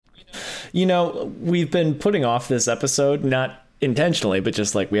we've been putting off this episode, not intentionally, but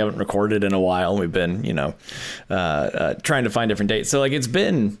just like we haven't recorded in a while. We've been, trying to find different dates. So like it's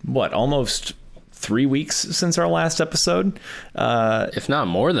been almost 3 weeks since our last episode, if not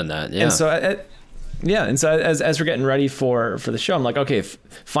more than that. Yeah. And so, as we're getting ready for the show, I'm like, okay,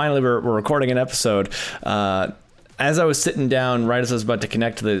 finally we're recording an episode. As I was sitting down, right as I was about to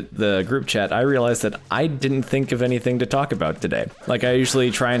connect to the group chat, I realized that I didn't think of anything to talk about today. Like I usually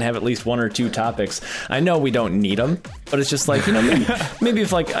try and have at least one or two topics. I know we don't need them, but it's just like, maybe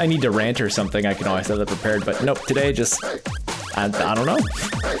if like I need to rant or something, I can always have that prepared. But nope, today just, I don't know.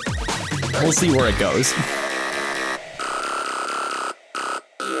 We'll see where it goes.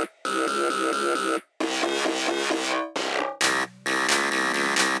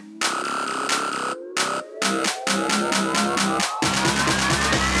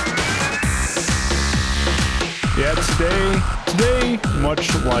 Today,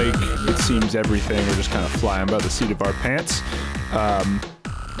 much like it seems everything, we're just kind of flying by the seat of our pants.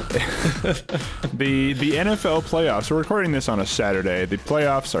 The NFL playoffs, we're recording this on a Saturday. The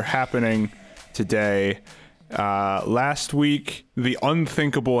playoffs are happening today. Last week, the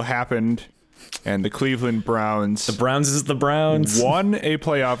unthinkable happened, and the Cleveland Browns... The Browns is the Browns. ...won a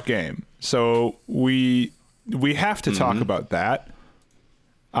playoff game. So we have to talk about that.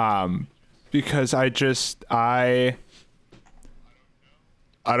 Because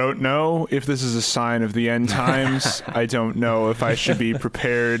I don't know if this is a sign of the end times. I don't know if I should be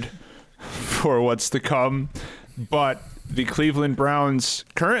prepared for what's to come. But the Cleveland Browns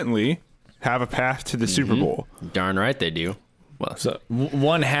currently have a path to the Super Bowl. Darn right they do. Well, so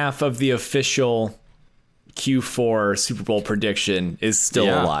one half of the official Q4 Super Bowl prediction is still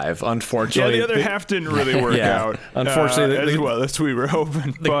alive. Unfortunately, the other half didn't really work out. Unfortunately, as well as we were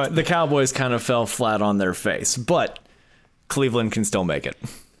hoping. But the Cowboys kind of fell flat on their face. But Cleveland can still make it.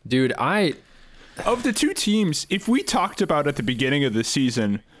 Dude, of the two teams, if we talked about at the beginning of the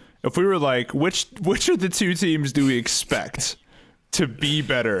season, if we were like, which of the two teams do we expect to be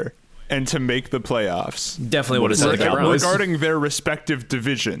better and to make the playoffs? Definitely would have said the Cowboys. Regarding their respective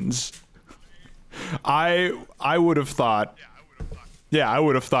divisions, I would have thought... Yeah, I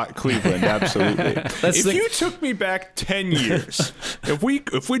would have thought Cleveland, absolutely. You took me back 10 years, if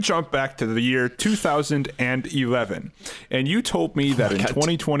we jump back to the year 2011, and you told me that in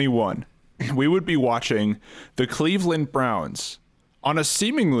 2021, we would be watching the Cleveland Browns on a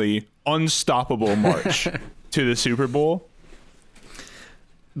seemingly unstoppable march to the Super Bowl,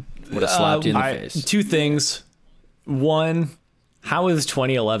 would have slapped you in the face. Two things. One, how is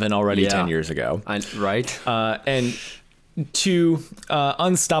 2011 already 10 years ago? Right. And... Two,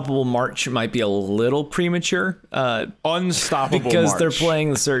 unstoppable March might be a little premature. Unstoppable because March. They're playing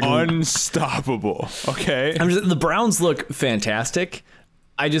the certain unstoppable. Okay, the Browns look fantastic.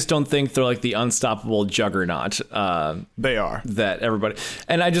 I just don't think they're like the unstoppable juggernaut. They are that everybody,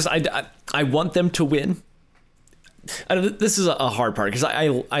 and I want them to win. This is a hard part because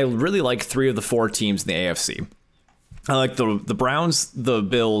I really like 3 of the 4 teams in the AFC. I like the Browns, the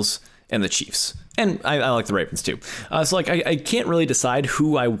Bills, and the Chiefs. And I like the Ravens too. So like I can't really decide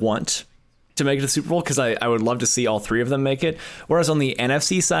who I want to make it to the Super Bowl because I would love to see all 3 of them make it. Whereas on the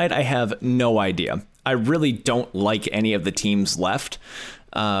NFC side, I have no idea. I really don't like any of the teams left.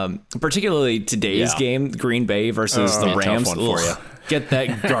 Particularly today's game, Green Bay versus the Rams. Tough one for you. Get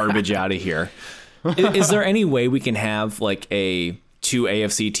that garbage out of here. Is there any way we can have like a 2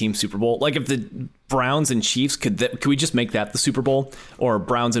 AFC team Super Bowl? Like if the Browns and Chiefs, could we just make that the Super Bowl? Or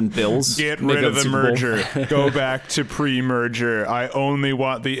Browns and Bills? Get rid of the merger. Go back to pre-merger. I only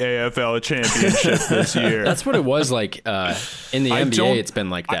want the AFL championship this year. That's what it was like in the NBA. It's been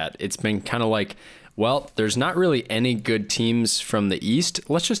like that. It's been kind of like, well, there's not really any good teams from the East.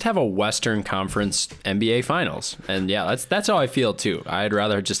 Let's just have a Western Conference NBA Finals. And yeah, that's how I feel too. I'd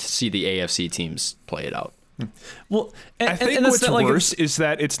rather just see the AFC teams play it out. Well, I think what's worse is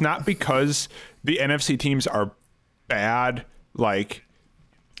that it's not because the NFC teams are bad, like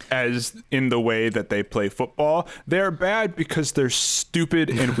as in the way that they play football. They're bad because they're stupid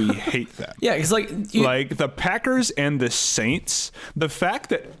and we hate them. Yeah, it's like like the Packers and the Saints. The fact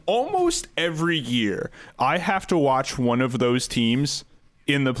that almost every year I have to watch one of those teams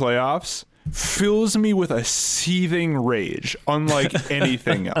in the playoffs fills me with a seething rage, unlike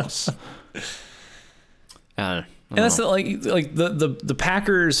anything else. And that's like the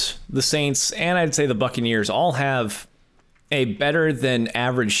Packers, the Saints, and I'd say the Buccaneers all have a better than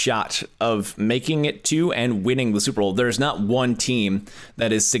average shot of making it to and winning the Super Bowl. There's not one team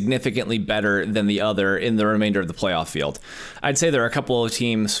that is significantly better than the other in the remainder of the playoff field. I'd say there are a couple of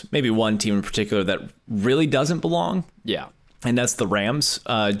teams, maybe one team in particular, that really doesn't belong. Yeah. and that's the Rams,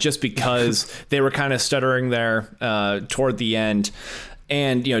 just because they were kind of stuttering there toward the end.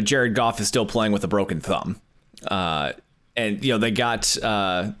 And, Jared Goff is still playing with a broken thumb. And,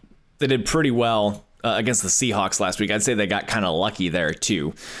 they did pretty well against the Seahawks last week. I'd say they got kind of lucky there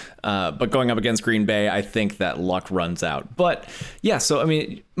too. But going up against Green Bay, I think that luck runs out. But yeah, so,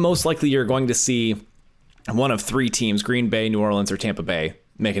 most likely you're going to see one of three teams, Green Bay, New Orleans, or Tampa Bay,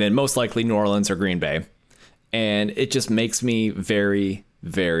 make it in. Most likely New Orleans or Green Bay. And it just makes me very,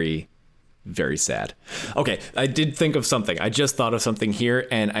 very, very sad. Okay, I did think of something. I just thought of something here,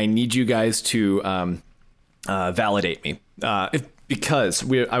 and I need you guys to validate me.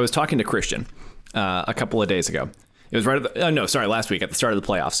 Because I was talking to Christian a couple of days ago. It was last week at the start of the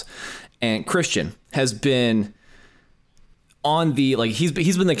playoffs. And Christian has been on he's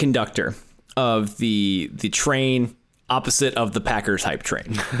been the conductor of the train opposite of the Packers hype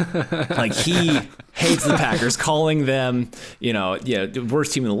train. He hates the Packers, calling them, the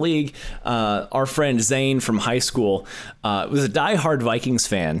worst team in the league. Our friend Zane from high school was a diehard Vikings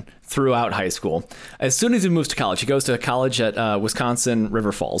fan throughout high school. As soon as he moves to college, he goes to college at Wisconsin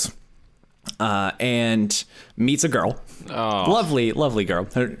River Falls. And meets a girl. Oh. Lovely girl.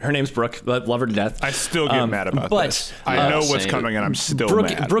 Her name's Brooke. Love her to death. I still get mad about this. I know what's coming, and I'm still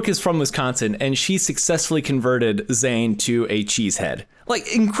mad. Brooke is from Wisconsin, and she successfully converted Zane to a cheesehead.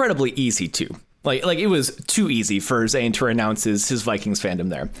 Incredibly easy too. It was too easy for Zane to renounce his Vikings fandom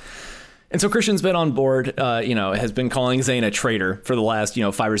there. And so Christian's been on board, has been calling Zane a traitor for the last,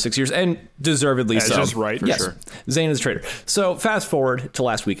 5 or 6 years, and deservedly so. That's just right, for sure. Zane is a traitor. So fast forward to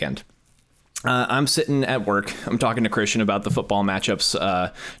last weekend. I'm sitting at work. I'm talking to Christian about the football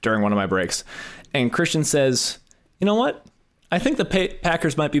matchups during one of my breaks. And Christian says, you know what? I think the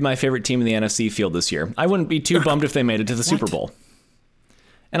Packers might be my favorite team in the NFC field this year. I wouldn't be too bummed if they made it to the Super Bowl.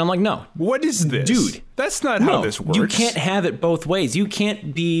 And I'm like, no. What is this? Dude. That's not how this works. You can't have it both ways. You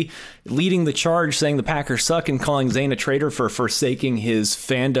can't be leading the charge saying the Packers suck and calling Zane a traitor for forsaking his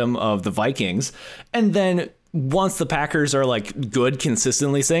fandom of the Vikings. And then once the Packers are good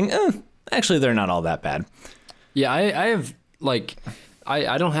consistently saying, actually, they're not all that bad. Yeah, I have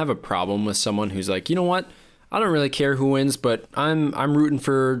I don't have a problem with someone who's like, you know what? I don't really care who wins, but I'm rooting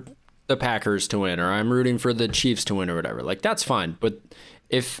for the Packers to win, or I'm rooting for the Chiefs to win, or whatever. That's fine. But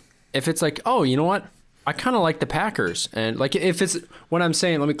if it's oh, you know what? I kind of like the Packers, and if it's what I'm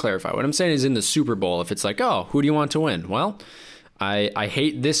saying, let me clarify. What I'm saying is in the Super Bowl, if it's oh, who do you want to win? Well, I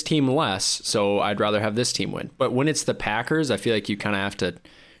hate this team less, so I'd rather have this team win. But when it's the Packers, I feel like you kind of have to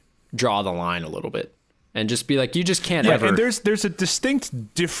draw the line a little bit and just be you just can't ever. And there's a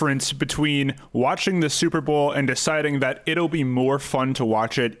distinct difference between watching the Super Bowl and deciding that it'll be more fun to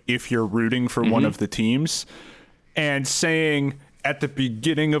watch it if you're rooting for one of the teams, and saying at the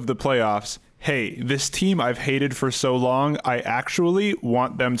beginning of the playoffs, hey, this team I've hated for so long, I actually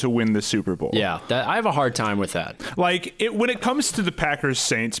want them to win the Super Bowl. Yeah, I have a hard time with that. When it comes to the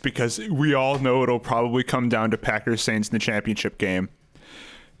Packers-Saints, because we all know it'll probably come down to Packers-Saints in the championship game.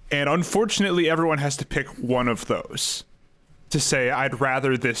 And unfortunately, everyone has to pick one of those to say, I'd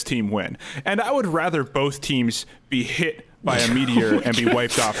rather this team win. And I would rather both teams be hit by a meteor and be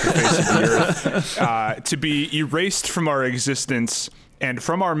wiped off the face of the earth, to be erased from our existence and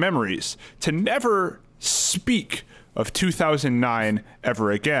from our memories, to never speak of 2009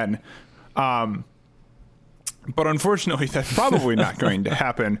 ever again. But unfortunately, that's probably not going to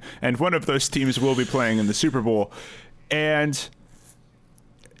happen. And one of those teams will be playing in the Super Bowl. And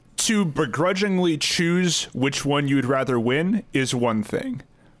to begrudgingly choose which one you'd rather win is one thing.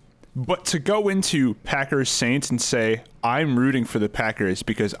 But to go into Packers Saints and say, I'm rooting for the Packers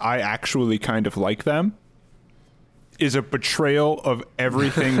because I actually kind of like them, is a betrayal of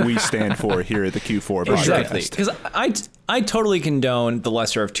everything we stand for here at the Q4 podcast. Exactly. Because I totally condone the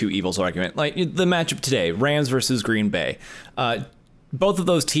lesser of two evils argument. The matchup today, Rams versus Green Bay. Both of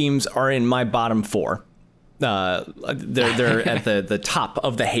those teams are in my bottom four. They're at the top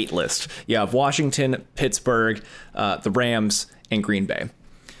of the hate list. You have Washington, Pittsburgh, the Rams, and Green Bay.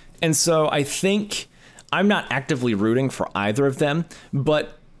 And so I think I'm not actively rooting for either of them,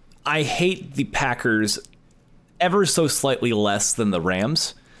 but I hate the Packers ever so slightly less than the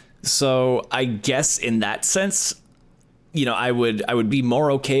Rams. So I guess in that sense, I would be more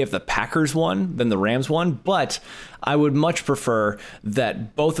okay if the Packers won than the Rams won, but I would much prefer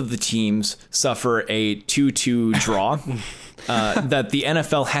that both of the teams suffer a 2-2 draw. That the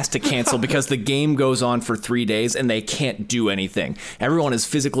NFL has to cancel because the game goes on for 3 days and they can't do anything. Everyone is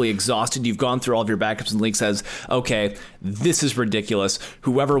physically exhausted. You've gone through all of your backups and the league says, okay, this is ridiculous.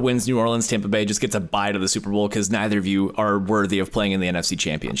 Whoever wins New Orleans, Tampa Bay just gets a bye to the Super Bowl because neither of you are worthy of playing in the NFC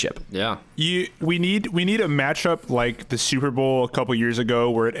Championship. Yeah. We need a matchup like the Super Bowl a couple years ago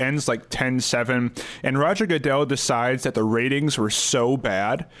where it ends like 10-7, and Roger Goodell decides that the ratings were so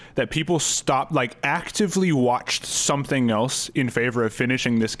bad that people stopped, like actively watched something else in favor of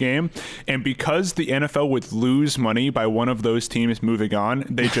finishing this game. And because the NFL would lose money by one of those teams moving on,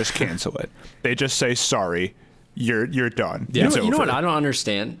 they just cancel it. They just say, sorry, you're done. Yeah. You know what I don't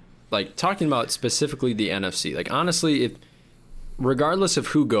understand? Like, talking about specifically the NFC, like, honestly, if regardless of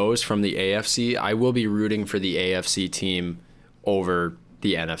who goes from the AFC, I will be rooting for the AFC team over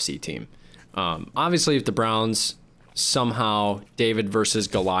the NFC team. Obviously, if the Browns somehow David versus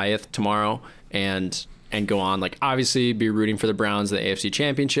Goliath tomorrow and go on, like, obviously be rooting for the Browns in the AFC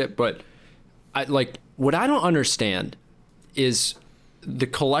Championship. But what I don't understand is the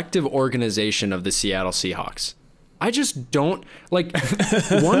collective organization of the Seattle Seahawks. I just don't like.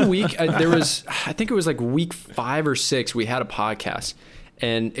 1 week there was, I think it was like week 5 or 6, we had a podcast,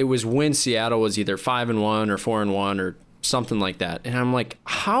 and it was when Seattle was either 5-1 or 4-1 or something like that. And I'm like,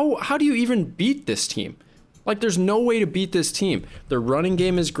 how do you even beat this team? Like, there's no way to beat this team. Their running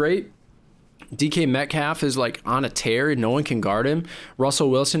game is great. DK Metcalf is like on a tear and no one can guard him.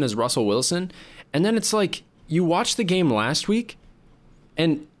 Russell Wilson is Russell Wilson. And then it's like, you watch the game last week,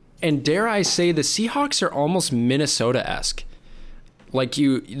 and dare I say, the Seahawks are almost Minnesota-esque. Like,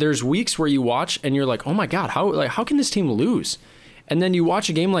 there's weeks where you watch and you're like, oh my God, how can this team lose? And then you watch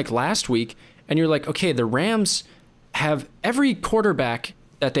a game like last week and you're like, okay, the Rams have every quarterback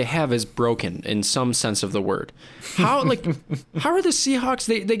that they have is broken in some sense of the word. How are the Seahawks?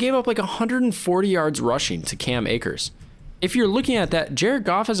 They gave up like 140 yards rushing to Cam Akers. If you're looking at that, Jared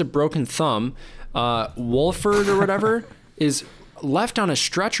Goff has a broken thumb. Wolford or whatever is left on a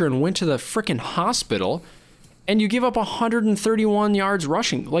stretcher and went to the freaking hospital, and you give up 131 yards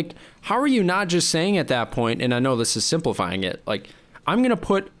rushing. Like, how are you not just saying at that point, and I know this is simplifying it, like, I'm going to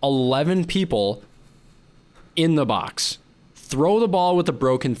put 11 people in the box. Throw the ball with a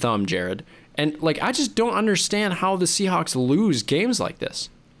broken thumb, Jared. And, like, I just don't understand how the Seahawks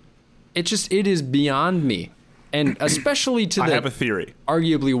I is beyond me. And especially to I have a theory.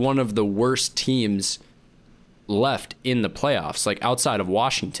 Arguably one of the worst teams left in the playoffs, like outside of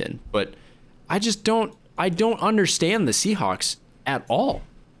Washington. But I don't understand the Seahawks at all.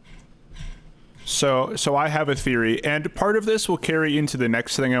 So I have a theory, and part of this will carry into the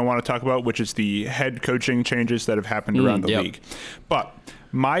next thing I want to talk about, which is the head coaching changes that have happened around the league. But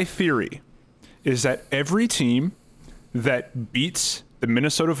my theory is that every team that beats the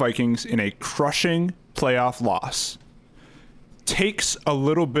Minnesota Vikings in a crushing playoff loss takes a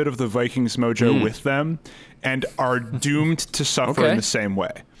little bit of the Vikings mojo with them and are doomed to suffer in the same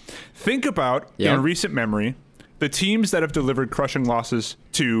way. Think about, in recent memory, the teams that have delivered crushing losses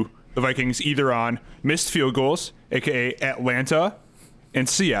to the Vikings either on missed field goals, aka Atlanta and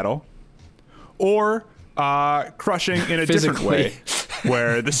Seattle, or crushing in a different way,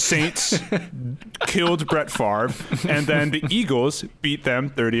 where the Saints killed Brett Favre and then the Eagles beat them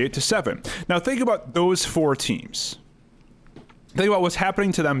 38-7. Now think about those 4 teams. Think about what's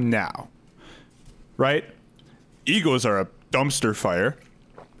happening to them now, right? Eagles are a dumpster fire.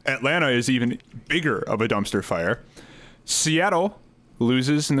 Atlanta is even bigger of a dumpster fire. Seattle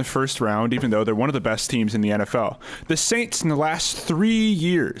loses in the first round, even though they're one of the best teams in the NFL. The Saints in the last 3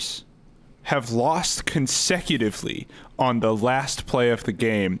 years have lost consecutively on the last play of the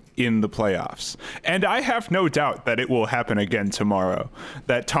game in the playoffs. And I have no doubt that it will happen again tomorrow,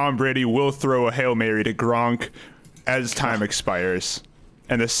 that Tom Brady will throw a Hail Mary to Gronk as time expires,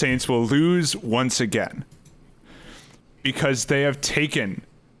 and the Saints will lose once again because they have taken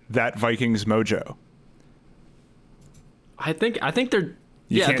that Vikings mojo. I think they're. I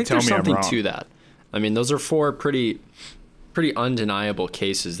think there's something to that. I mean, those are 4 pretty undeniable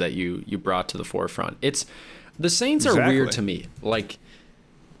cases that you brought to the forefront. It's the Saints are weird to me. Like,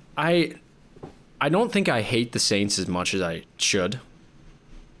 I don't think I hate the Saints as much as I should,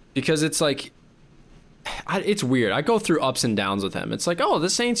 because it's like, it's weird. I go through ups and downs with them. It's like, oh, the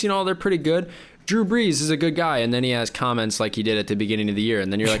Saints, they're pretty good. Drew Brees is a good guy, and then he has comments like he did at the beginning of the year,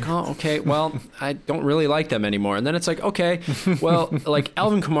 and then you're like, oh, okay, well, I don't really like them anymore. And then it's like, okay, well, like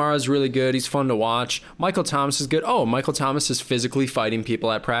Alvin Kamara is really good. He's fun to watch. Michael Thomas is good. Oh, Michael Thomas is physically fighting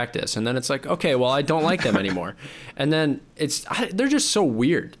people at practice. And then it's like, okay, well, I don't like them anymore. And then they're just so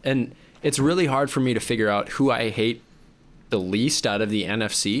weird, and it's really hard for me to figure out who I hate the least out of the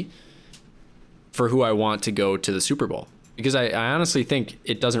NFC for who I want to go to the Super Bowl. Because I honestly think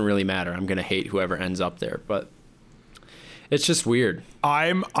it doesn't really matter. I'm going to hate whoever ends up there, but it's just weird.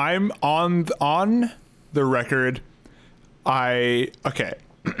 I'm on the record. I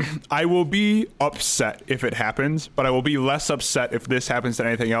will be upset if it happens, but I will be less upset if this happens than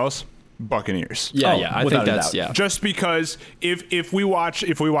anything else, Buccaneers. Yeah, I think that's Just because if we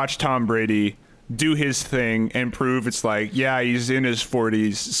watch Tom Brady do his thing and prove it's like, yeah, he's in his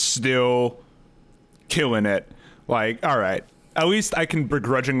 40s, still killing it. Like, all right, at least I can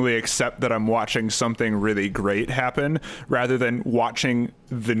begrudgingly accept that I'm watching something really great happen rather than watching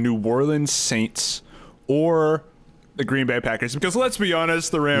the New Orleans Saints or the Green Bay Packers, because let's be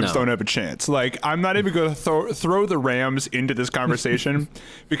honest, the Rams don't have a chance. Like, I'm not even going to throw the Rams into this conversation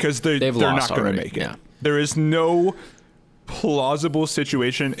because they're not going to make it. Yeah. There is no plausible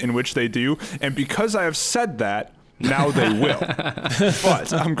situation in which they do, and because I have said that, now they will.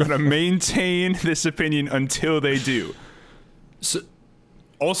 But I'm going to maintain this opinion until they do.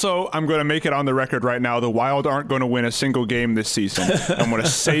 Also, I'm going to make it on the record right now. The Wild aren't going to win a single game this season. I'm going to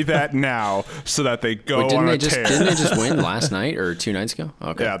say that now so that they go on a tear. Didn't they just win last night or 2 nights ago?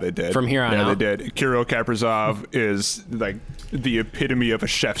 Okay. Yeah, they did. From here on out? Yeah, they did. Kirill Kaprizov is like the epitome of a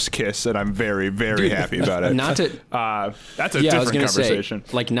chef's kiss, and I'm very, very happy about it. Not to, that's a different conversation.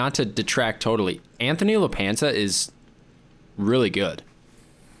 Say, like, not to detract totally. Anthony LaPanza is really good.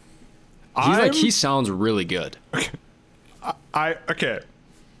 He sounds really good. Okay.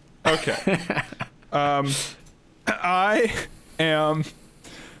 I am,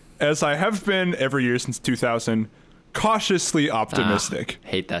 as I have been every year since 2000, cautiously optimistic.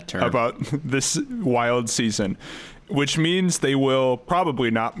 Hate that term. About this Wild season, which means they will probably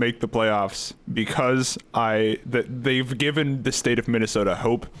not make the playoffs because they've given the state of Minnesota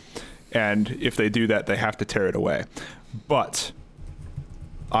hope, and if they do that, they have to tear it away. But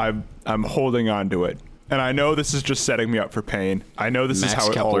I'm holding on to it. And I know this is just setting me up for pain. I know this is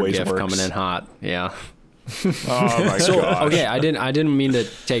how it always works. Coming in hot, yeah. Oh my gosh. Okay, I didn't mean to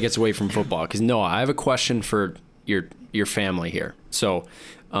take us away from football because Noah, I have a question for your family here. So,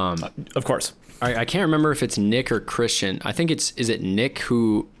 of course, I can't remember if it's Nick or Christian. I think is it Nick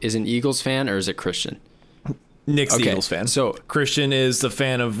who is an Eagles fan, or is it Christian? Nick's the Eagles fan. So Christian is the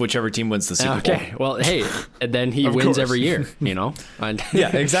fan of whichever team wins the Super Bowl. Okay, well, hey, and then he wins every year. You know.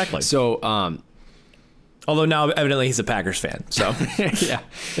 Yeah, exactly. So. Although now evidently he's a Packers fan, so yeah,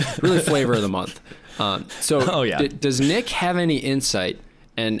 really flavor of the month. Does Nick have any insight?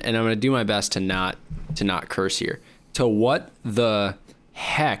 And I'm going to do my best to not curse here. To what the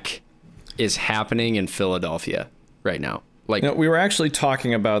heck is happening in Philadelphia right now? Like, we were actually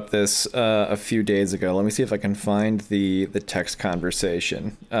talking about this a few days ago. Let me see if I can find the text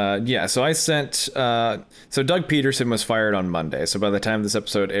conversation. So I sent. So Doug Peterson was fired on Monday. So by the time this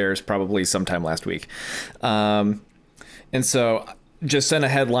episode airs, probably sometime last week. And so just sent a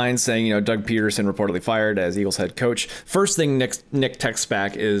headline saying, Doug Peterson reportedly fired as Eagles head coach. First thing Nick texts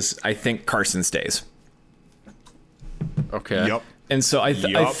back is, I think Carson stays. Okay. Yep. And so I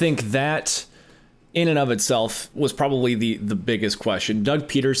think that in and of itself was probably the biggest question. Doug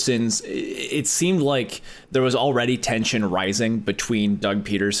Peterson's, it seemed like there was already tension rising between Doug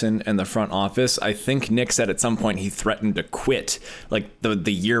Peterson and the front office. I think Nick said at some point he threatened to quit like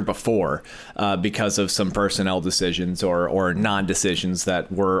the year before because of some personnel decisions or non-decisions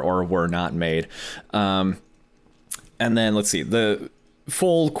that were or were not made. And then let's see, the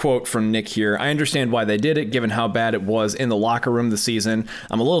full quote from Nick here. I understand why they did it, given how bad it was in the locker room this season.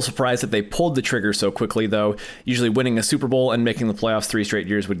 I'm a little surprised that they pulled the trigger so quickly, though. Usually winning a Super Bowl and making the playoffs 3 straight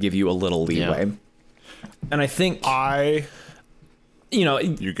years would give you a little leeway. Yeah. And I think...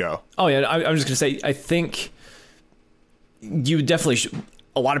 You go. Oh, yeah. I was just going to say, I think you definitely...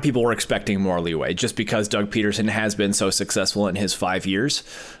 a lot of people were expecting more leeway just because Doug Peterson has been so successful in his 5 years.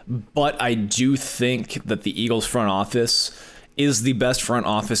 But I do think that the Eagles front office is the best front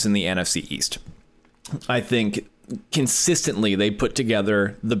office in the NFC East. I think consistently they put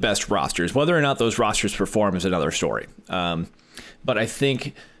together the best rosters. Whether or not those rosters perform is another story. But I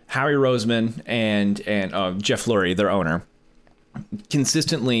think Howie Roseman and Jeff Lurie, their owner,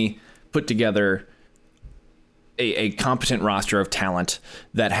 consistently put together a competent roster of talent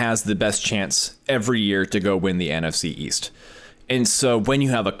that has the best chance every year to go win the NFC East. And so when you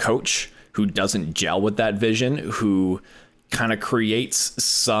have a coach who doesn't gel with that vision, who kind of creates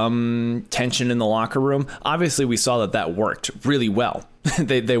some tension in the locker room. Obviously, we saw that worked really well.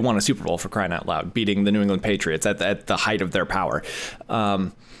 They won a Super Bowl, for crying out loud, beating the New England Patriots at the height of their power.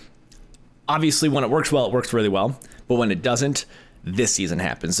 Obviously, when it works well, it works really well. But when it doesn't, this season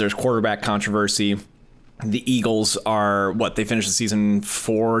happens. There's quarterback controversy. The Eagles are, they finished the season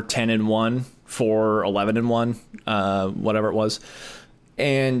 4-10-1, 4-11-1, whatever it was.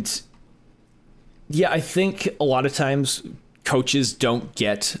 And yeah, I think a lot of times coaches don't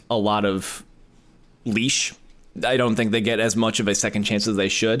get a lot of leash I don't think they get as much of a second chance as they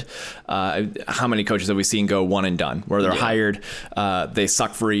should. How many coaches have we seen go one and done, where they're hired, they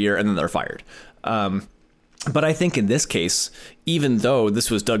suck for a year, and then they're fired? But I think in this case, even though this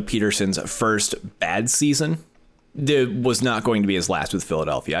was Doug Peterson's first bad season, it was not going to be his last with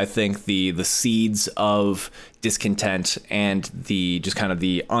Philadelphia. I think the seeds of discontent and the just kind of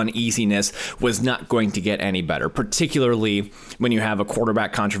the uneasiness was not going to get any better, particularly when you have a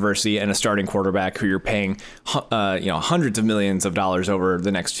quarterback controversy and a starting quarterback who you're paying hundreds of millions of dollars over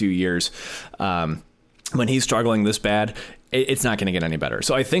the next few years. When he's struggling this bad, it's not going to get any better.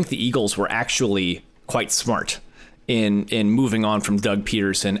 So I think the Eagles were actually quite smart in moving on from Doug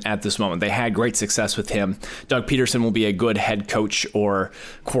Peterson at this moment. They had great success with him. Doug Peterson will be a good head coach or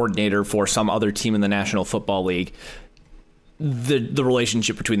coordinator for some other team in the National Football League. The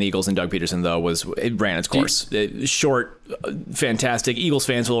relationship between the Eagles and Doug Peterson, though, it ran its course. Short, fantastic. Eagles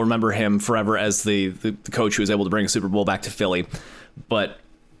fans will remember him forever as the coach who was able to bring a Super Bowl back to Philly. But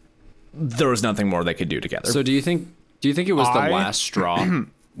there was nothing more they could do together. So do you think it was the last straw?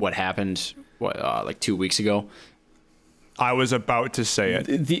 What happened like 2 weeks ago? I was about to say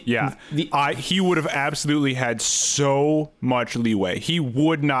it. He would have absolutely had so much leeway. He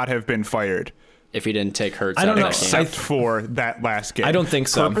would not have been fired if he didn't take Hurts. I don't know, except for that last game. I don't think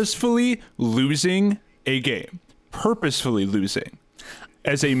so. Purposefully losing a game,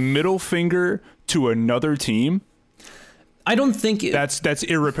 as a middle finger to another team. I don't think that's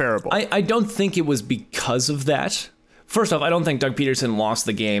irreparable. I don't think it was because of that. First off, I don't think Doug Peterson lost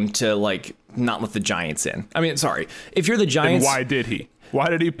the game to not let the Giants in. I mean, sorry. If you're the Giants... Then why did he? Why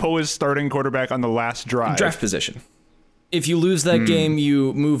did he pull his starting quarterback on the last drive? Draft position. If you lose that game,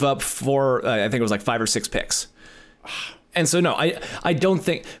 you move up for, I think it was 5 or 6 picks. And so, no, I don't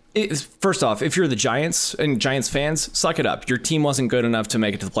think... First off, if you're the Giants and Giants fans, suck it up. Your team wasn't good enough to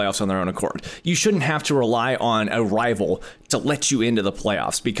make it to the playoffs on their own accord. You shouldn't have to rely on a rival to let you into the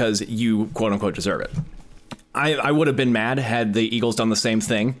playoffs because you, quote-unquote, deserve it. I would have been mad had the Eagles done the same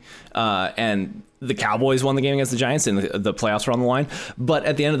thing and the Cowboys won the game against the Giants and the playoffs were on the line. But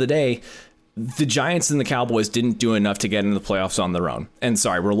at the end of the day, the Giants and the Cowboys didn't do enough to get into the playoffs on their own. And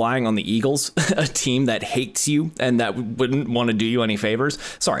sorry, relying on the Eagles, a team that hates you and that wouldn't want to do you any favors.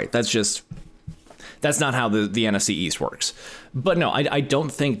 Sorry, that's not how the NFC East works. But no, I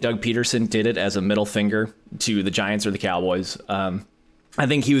don't think Doug Peterson did it as a middle finger to the Giants or the Cowboys. I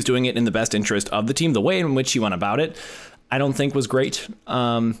think he was doing it in the best interest of the team. The way in which he went about it, I don't think was great.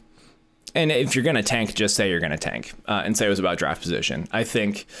 And if you're going to tank, just say you're going to tank and say it was about draft position. I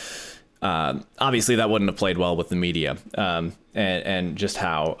think, obviously, that wouldn't have played well with the media and just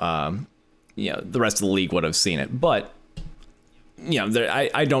how the rest of the league would have seen it. But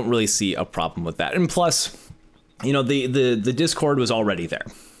I don't really see a problem with that. And plus, the discord was already there.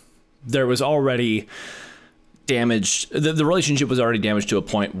 There was already... damaged. The relationship was already damaged to a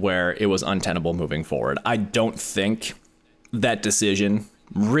point where it was untenable moving forward. I don't think that decision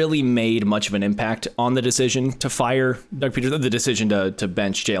really made much of an impact on the decision to fire Doug Peterson, the decision to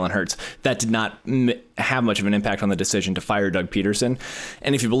bench Jalen Hurts. That did not have much of an impact on the decision to fire Doug Peterson.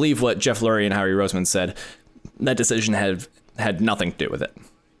 And if you believe what Jeff Lurie and Howie Roseman said, that decision had nothing to do with it.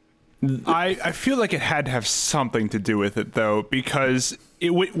 I feel like it had to have something to do with it, though, because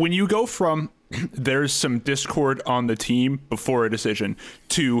when you go from there's some discord on the team before a decision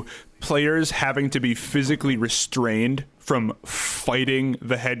to players having to be physically restrained from fighting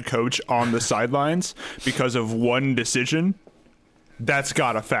the head coach on the sidelines because of one decision, that's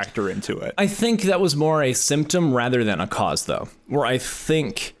got to factor into it. I think that was more a symptom rather than a cause, though, where I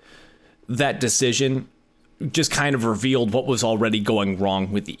think that decision just kind of revealed what was already going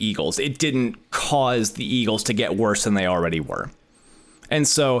wrong with the Eagles. It didn't cause the Eagles to get worse than they already were. And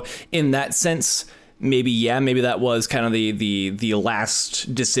so in that sense, maybe that was kind of the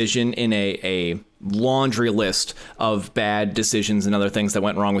last decision in a laundry list of bad decisions and other things that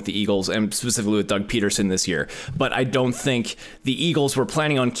went wrong with the Eagles, and specifically with Doug Peterson this year. But I don't think the Eagles were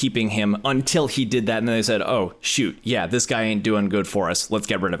planning on keeping him until he did that. And then they said, oh, shoot, yeah, this guy ain't doing good for us. Let's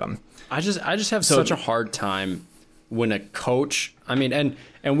get rid of him. I just have such a hard time when a coach, I mean,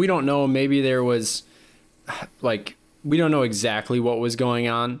 and we don't know, maybe there was we don't know exactly what was going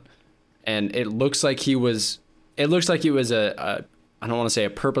on, and it looks like it was a I don't want to say a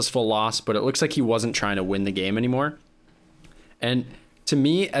purposeful loss, but it looks like he wasn't trying to win the game anymore. And to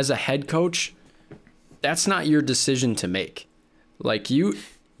me, as a head coach, that's not your decision to make.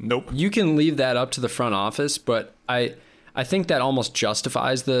 Nope. You can leave that up to the front office, but I think that almost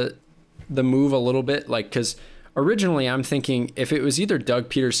justifies the move a little bit, because originally I'm thinking if it was either Doug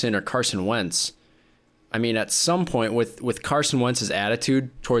Peterson or Carson Wentz, I mean, at some point with Carson Wentz's attitude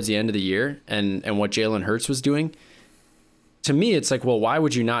towards the end of the year and what Jalen Hurts was doing, to me, it's like, well, why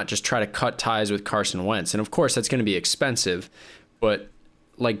would you not just try to cut ties with Carson Wentz? And of course, that's going to be expensive, but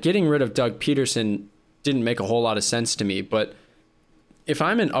like getting rid of Doug Peterson didn't make a whole lot of sense to me. But if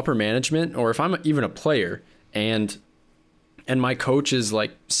I'm in upper management, or if I'm even a player and my coach is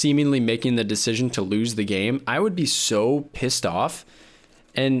like seemingly making the decision to lose the game, I would be so pissed off.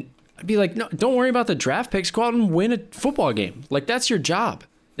 And I'd be like, no, don't worry about the draft picks. Go out and win a football game. Like, that's your job,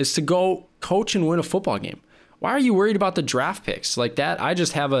 is to go coach and win a football game. Why are you worried about the draft picks like that? I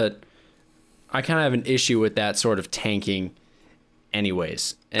kind of have an issue with that sort of tanking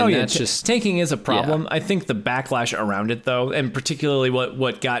anyways. And that's just tanking is a problem. Yeah. I think the backlash around it, though, and particularly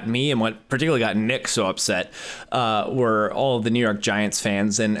what got me and what particularly got Nick so upset, were all of the New York Giants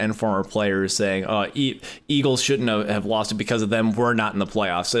fans and former players saying, Eagles shouldn't have lost it because of them. We're not in the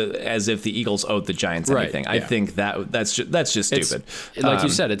playoffs, as if the Eagles owed the Giants anything. Right, yeah. I think that's just stupid. Like you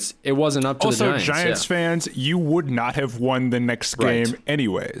said, it wasn't up to the Giants. Also, Giants fans, you would not have won the next game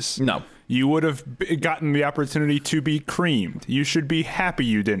anyways. No. You would have gotten the opportunity to be creamed. You should be happy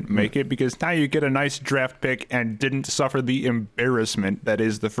you didn't make it, because now you get a nice draft pick and didn't suffer the embarrassment that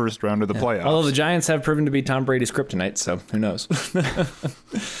is the first round of the playoffs. Although the Giants have proven to be Tom Brady's kryptonite, so who knows?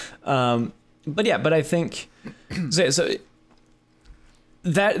 But I think so.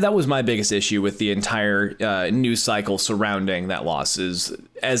 That was my biggest issue with the entire news cycle surrounding that loss, is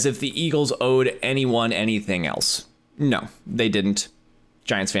as if the Eagles owed anyone anything else. No, they didn't.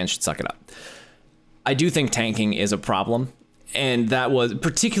 Giants fans should suck it up. I do think tanking is a problem, and that was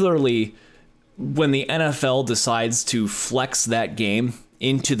particularly when the NFL decides to flex that game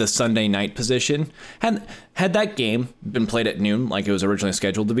into the Sunday night position. Had that game been played at noon like it was originally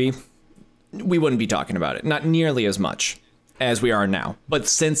scheduled to be, we wouldn't be talking about it. Not nearly as much as we are now. But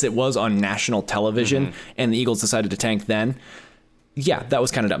since it was on national television and the Eagles decided to tank then, yeah, that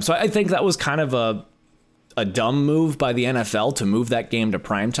was kind of dumb. So I think that was kind of a dumb move by the NFL to move that game to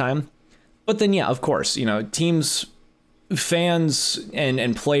primetime. But then, yeah, of course, teams, fans,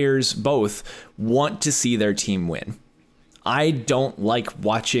 and players both want to see their team win. I don't like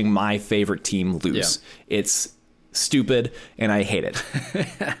watching my favorite team lose. Yeah. It's stupid, and I hate it.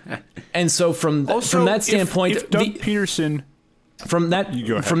 And so from that standpoint, if Doug Peterson, from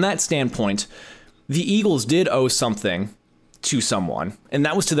that standpoint, the Eagles did owe something to someone, and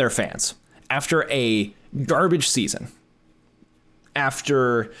that was to their fans. After a garbage season,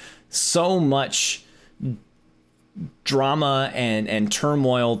 after so much drama and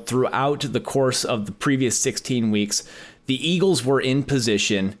turmoil throughout the course of the previous 16 weeks, the Eagles were in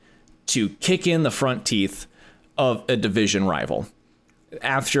position to kick in the front teeth of a division rival.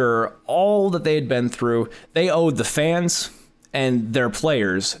 After all that they had been through, they owed the fans and their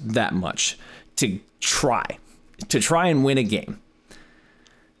players that much to try and win a game.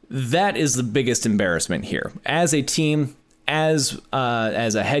 That is the biggest embarrassment here. As a team, as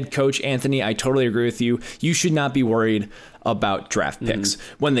a head coach, Anthony, I totally agree with you. You should not be worried about draft picks.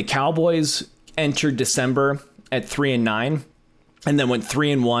 When the Cowboys entered December at 3-9 and then went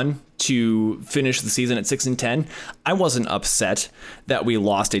 3-1 to finish the season at 6-10, I wasn't upset that we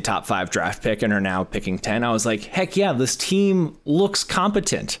lost a top 5 draft pick and are now picking 10. I was like, heck yeah, this team looks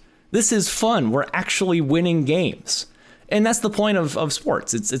competent. This is fun. We're actually winning games. And that's the point of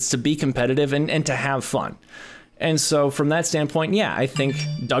sports. It's to be competitive and to have fun. And so from that standpoint, yeah, I think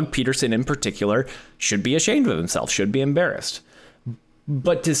Doug Peterson in particular should be ashamed of himself, should be embarrassed.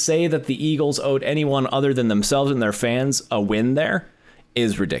 But to say that the Eagles owed anyone other than themselves and their fans a win there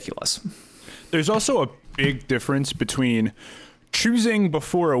is ridiculous. There's also a big difference between choosing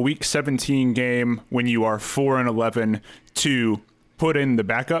before a Week 17 game when you are 4-11 to put in the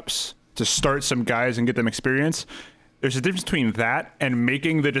backups to start some guys and get them experience. There's a difference between that and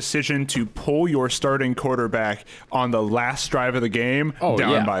making the decision to pull your starting quarterback on the last drive of the game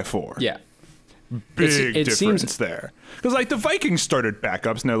down by 4. Yeah. Big difference there. Because, the Vikings started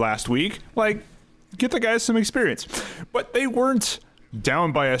backups in their last week. Get the guys some experience. But they weren't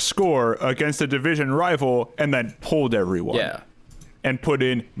down by a score against a division rival and then pulled everyone. Yeah. And put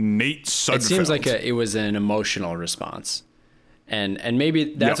in Nate Sudfeld. It seems like it was an emotional response. And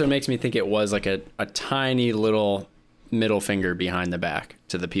maybe that's what makes me think it was like a tiny little middle finger behind the back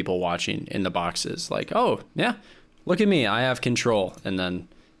to the people watching in the boxes. Like, oh, yeah, look at me. I have control. And then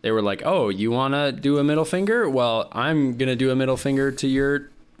they were like, oh, you want to do a middle finger? Well, I'm going to do a middle finger to your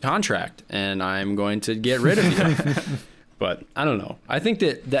contract, and I'm going to get rid of you. But I don't know. I think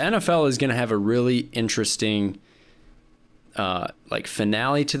that the NFL is going to have a really interesting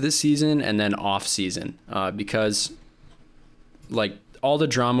finale to this season and then off season because all the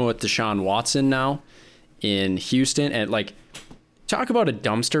drama with Deshaun Watson now in Houston. And like, talk about a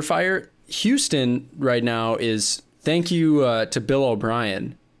dumpster fire. Houston right now is, thank you to Bill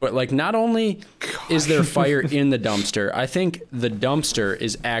O'Brien, but like, not only is there fire in the dumpster, I think the dumpster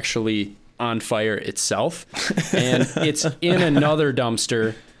is actually on fire itself, and it's in another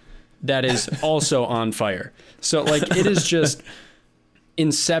dumpster that is also on fire. So like, it is just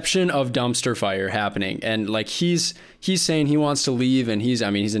inception of dumpster fire happening. And like, he's saying he wants to leave, and he's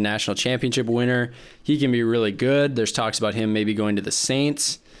a national championship winner. He can be really good. There's talks about him maybe going to the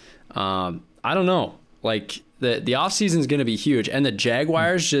Saints. I don't know. Like, the offseason is going to be huge, and the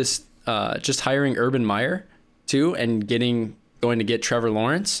Jaguars just hiring Urban Meyer too, and going to get Trevor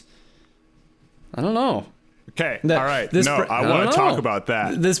Lawrence. I don't know. Okay. All right. I want to talk about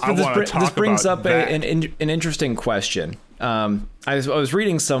that. This brings up an interesting question. I was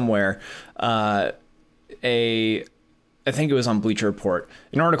reading somewhere, I think it was on Bleacher Report,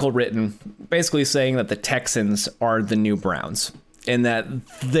 an article written basically saying that the Texans are the new Browns, and that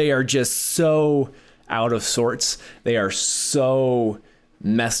they are just so out of sorts. They are so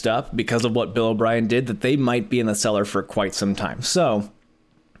messed up because of what Bill O'Brien did that they might be in the cellar for quite some time. So,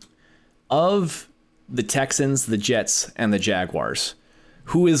 of the Texans, the Jets, and the Jaguars,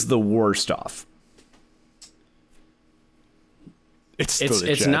 who is the worst off?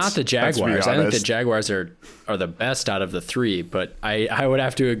 It's not the Jaguars. I think the Jaguars are the best out of the three, but I would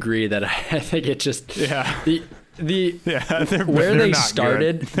have to agree that I think it just where they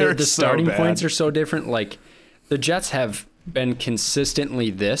started, the starting points are so different. Like, the Jets have been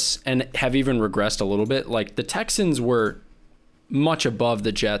consistently this and have even regressed a little bit. Like, the Texans were much above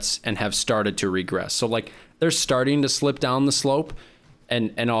the Jets and have started to regress. So like, they're starting to slip down the slope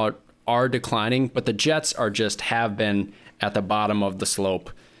and are declining, but the Jets have been at the bottom of the slope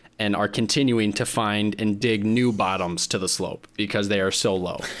and are continuing to find and dig new bottoms to the slope because they are so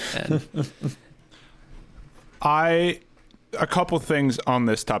low. And a couple things on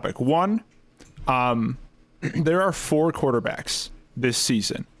this topic. One, there are 4 quarterbacks this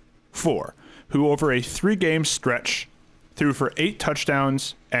season, who over a 3-game stretch threw for 8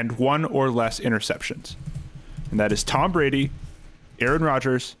 touchdowns and 1 or less interceptions. And that is Tom Brady, Aaron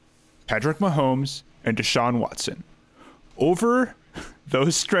Rodgers, Patrick Mahomes, and Deshaun Watson. Over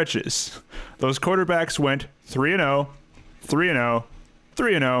those stretches, those quarterbacks went 3-0, 3-0,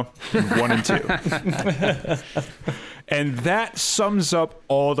 3-0, 1-2. And that sums up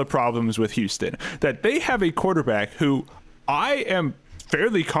all the problems with Houston. That they have a quarterback who I am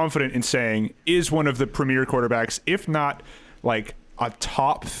fairly confident in saying is one of the premier quarterbacks, if not like a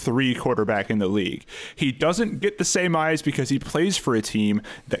top 3 quarterback in the league. He doesn't get the same eyes because he plays for a team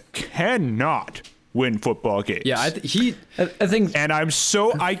that cannot win football games. Yeah, I think, and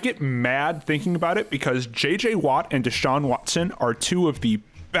I get mad thinking about it because JJ Watt and Deshaun Watson are 2 of the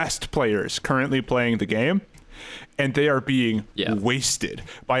best players currently playing the game, and they are being wasted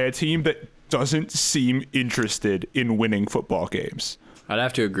by a team that doesn't seem interested in winning football games. I'd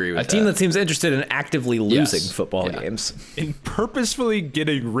have to agree with that. A team that seems interested in actively losing football games. In purposefully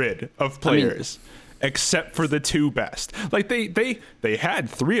getting rid of players, except for the 2 best. Like, they had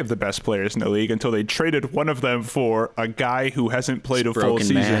 3 of the best players in the league until they traded one of them for a guy who hasn't played a full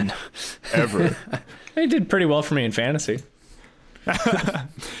season ever. He did pretty well for me in fantasy.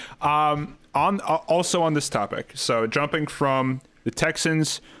 Also on this topic, so jumping from the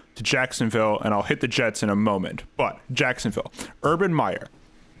Texans to Jacksonville, and I'll hit the Jets in a moment, but Jacksonville, Urban Meyer,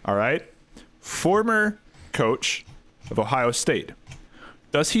 all right, former coach of Ohio State.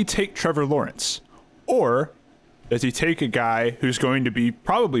 Does he take Trevor Lawrence, or does he take a guy who's going to be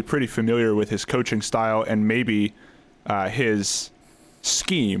probably pretty familiar with his coaching style and maybe his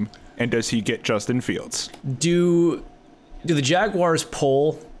scheme, and does he get Justin Fields? Do the Jaguars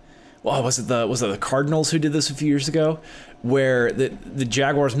pull? Well, was it the Cardinals who did this a few years ago, where the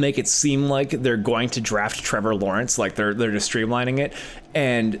Jaguars make it seem like they're going to draft Trevor Lawrence, like they're just streamlining it,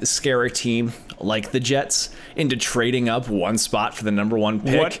 and scare a team like the Jets into trading up 1 spot for the number 1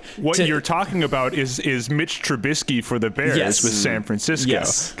 pick. What you're talking about is Mitch Trubisky for the Bears with San Francisco.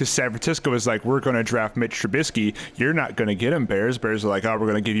 Yes. Because San Francisco is like, we're going to draft Mitch Trubisky. You're not going to get him, Bears. Bears are like, oh,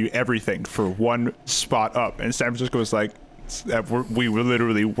 we're going to give you everything for 1 spot up. And San Francisco was like, we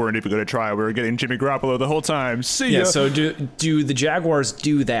literally weren't even going to try. We were getting Jimmy Garoppolo the whole time. See ya. Yeah, so do the Jaguars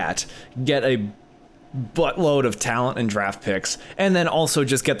do that, get a buttload of talent and draft picks, and then also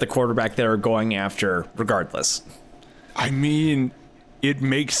just get the quarterback they're going after regardless? I mean, it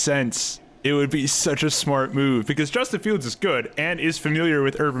makes sense. It would be such a smart move because Justin Fields is good and is familiar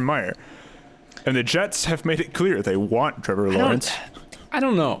with Urban Meyer. And the Jets have made it clear they want Trevor Lawrence. I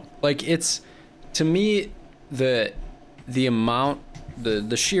don't know. Like, it's, to me, the amount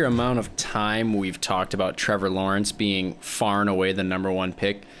the sheer amount of time we've talked about Trevor Lawrence being far and away the number one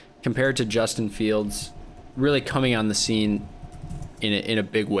pick compared to Justin Fields really coming on the scene in a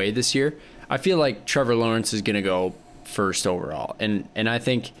big way this year, I feel like Trevor Lawrence is going to go first overall. And I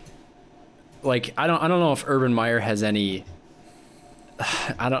think, like, I don't know if Urban Meyer has any,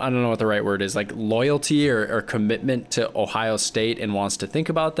 I don't know what the right word is, like loyalty or commitment to Ohio State and wants to think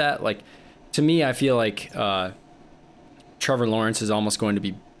about that. Like, to me, I feel like Trevor Lawrence is almost going to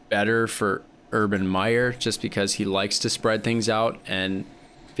be better for Urban Meyer just because he likes to spread things out, and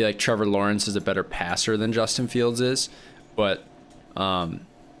I feel like Trevor Lawrence is a better passer than Justin Fields is. But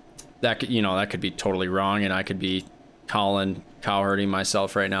that could be totally wrong, and I could be cow-herding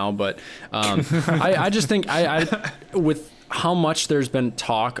myself right now. But I just think I with how much there's been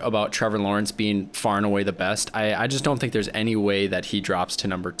talk about Trevor Lawrence being far and away the best, I just don't think there's any way that he drops to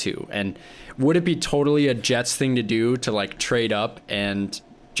number 2. And would it be totally a Jets thing to do to like trade up and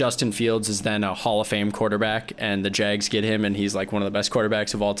Justin Fields is then a Hall of Fame quarterback and the Jags get him and he's like one of the best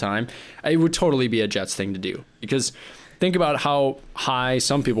quarterbacks of all time? It would totally be a Jets thing to do, because think about how high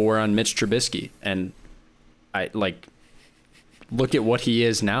some people were on Mitch Trubisky, and look at what he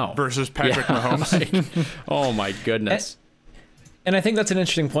is now versus Patrick Mahomes. Like, oh my goodness. And I think that's an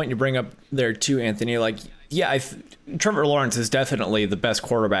interesting point you bring up there too, Anthony. Like, yeah, Trevor Lawrence is definitely the best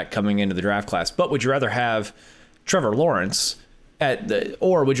quarterback coming into the draft class, but would you rather have Trevor Lawrence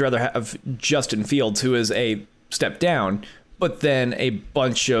or would you rather have Justin Fields, who is a step down, but then a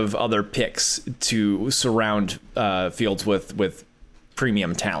bunch of other picks to surround Fields with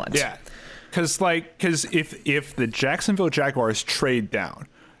premium talent? Yeah, because if the Jacksonville Jaguars trade down,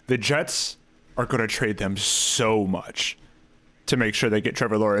 the Jets are going to trade them so much to make sure they get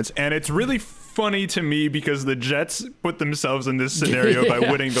Trevor Lawrence. And it's really funny to me because the Jets put themselves in this scenario by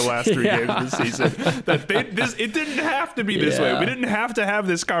winning the last 3 games of the season. That it didn't have to be this way. We didn't have to have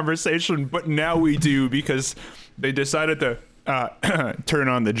this conversation, but now we do, because they decided to turn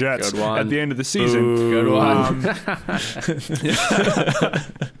on the Jets at the end of the season. Good one.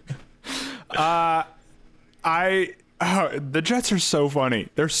 The Jets are so funny.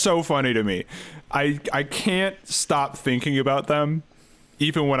 They're so funny to me. I can't stop thinking about them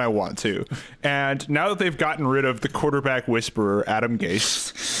even when I want to. And now that they've gotten rid of the quarterback whisperer, Adam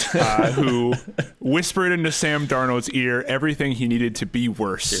Gase, who whispered into Sam Darnold's ear everything he needed to be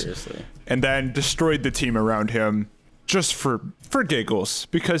worse. Seriously. And then destroyed the team around him just for giggles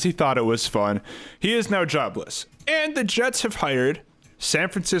because he thought it was fun. He is now jobless. And the Jets have hired San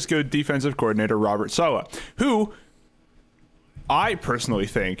Francisco defensive coordinator Robert Saleh, who I personally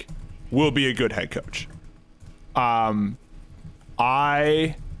think will be a good head coach. I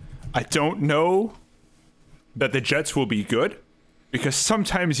don't know that the Jets will be good, because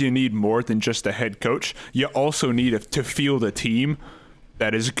sometimes you need more than just a head coach. You also need to field a team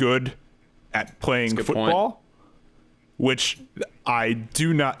that is good at playing football, which I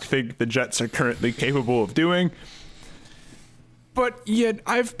do not think the Jets are currently capable of doing. But yet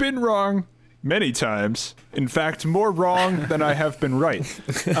I've been wrong many times. In fact, more wrong than I have been right.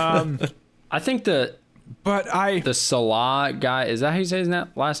 I think the Salah guy, is that how you say his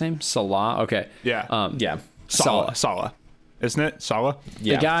last name? Salah? Okay. Yeah. Yeah. Saleh. Isn't it? Saleh?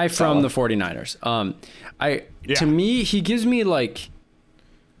 Yeah. The guy from the 49ers. To me, he gives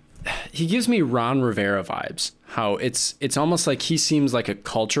me Ron Rivera vibes. How it's almost like he seems like a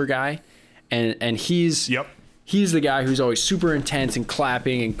culture guy, and he's the guy who's always super intense and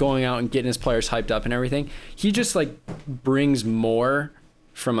clapping and going out and getting his players hyped up and everything. He just like brings more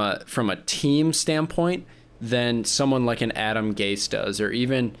from a team standpoint than someone like an Adam Gase does, or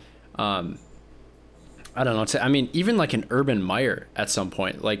even I don't know. Even like an Urban Meyer at some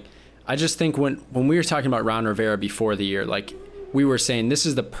point. Like, I just think when we were talking about Ron Rivera before the year, like, we were saying this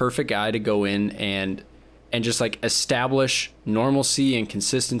is the perfect guy to go in and just like establish normalcy and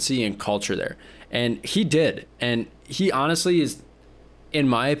consistency and culture there. And he did. And he honestly is, in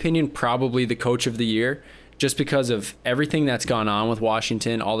my opinion, probably the coach of the year, just because of everything that's gone on with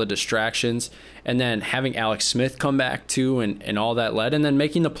Washington, all the distractions, and then having Alex Smith come back too, and all that led, and then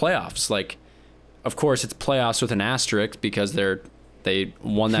making the playoffs. Like, of course, it's playoffs with an asterisk because they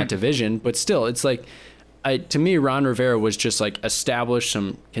won that division, but still, it's like, to me, Ron Rivera was just like establish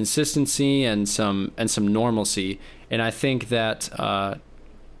some consistency and some normalcy, and I think that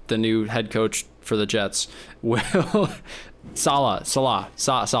the new head coach for the Jets will Saleh.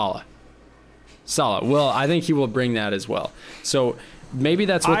 Well, I think he will bring that as well. So maybe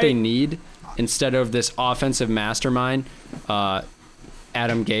that's what they need instead of this offensive mastermind,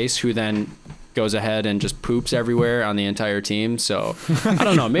 Adam Gase, who then goes ahead and just poops everywhere on the entire team. So I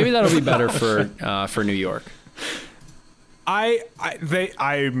don't know. Maybe that'll be better for New York.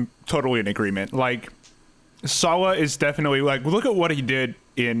 I'm totally in agreement. Like, Saleh is definitely, like, look at what he did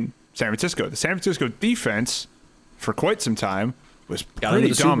in San Francisco. The San Francisco defense for quite some time was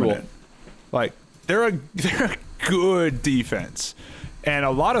pretty dominant. Like, they're a good defense. And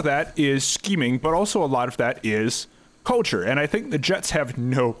a lot of that is scheming, but also a lot of that is culture. And I think the Jets have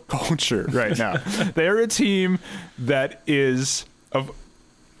no culture right now. They're a team that is, of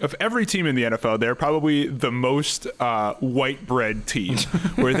every team in the NFL, they're probably the most white bread team,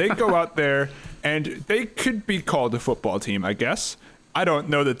 where they go out there and they could be called a football team, I guess. I don't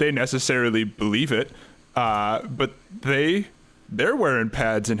know that they necessarily believe it, but they're wearing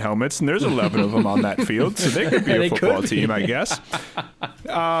pads and helmets, and there's 11 of them on that field, so they could be a football team, I guess.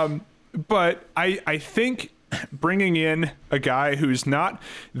 But I think bringing in a guy who's not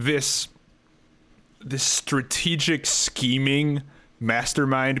this strategic scheming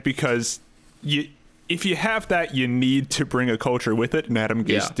mastermind, because if you have that, you need to bring a culture with it, and Adam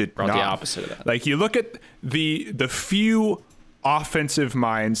Gase did not. The opposite of that. Like, you look at the few offensive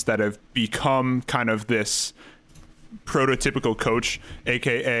minds that have become kind of this prototypical coach,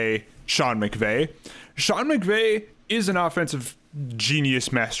 aka Sean McVay. Sean McVay is an offensive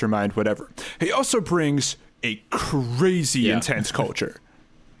genius, mastermind, whatever. He also brings a crazy intense culture.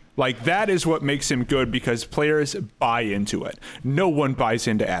 Like, that is what makes him good, because players buy into it. No one buys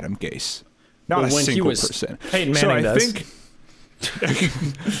into Adam Gase. Not a single person. Peyton Manning does.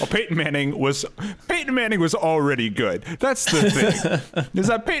 Well, Peyton Manning was already good. That's the thing. Is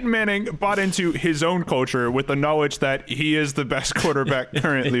that Peyton Manning bought into his own culture with the knowledge that he is the best quarterback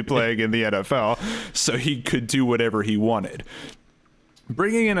currently playing in the NFL, so he could do whatever he wanted.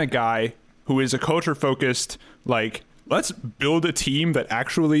 Bringing in a guy who is a culture focused, like, let's build a team that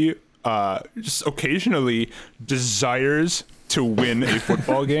actually just occasionally desires to win a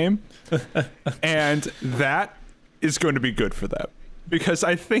football game, and that is going to be good for them. Because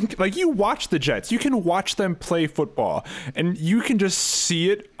I think, like, you watch the Jets, you can watch them play football, and you can just see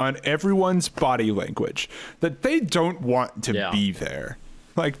it on everyone's body language that they don't want to be there.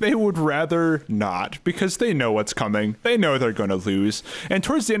 Like, they would rather not, because they know what's coming. They know they're going to lose. And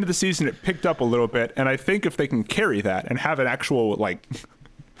towards the end of the season, it picked up a little bit, and I think if they can carry that and have an actual, like,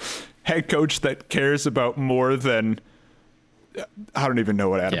 head coach that cares about more than... I don't even know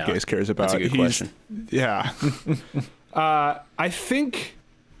what Adam Gase cares about. That's a good question. Yeah. I think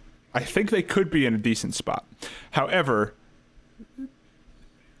they could be in a decent spot. However,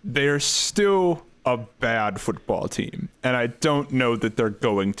 they're still a bad football team, and I don't know that they're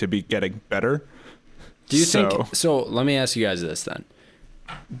going to be getting better. Do you think so? Let me ask you guys this then.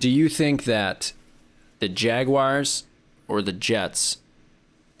 Do you think that the Jaguars or the Jets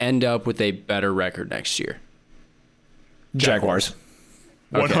end up with a better record next year? Jaguars.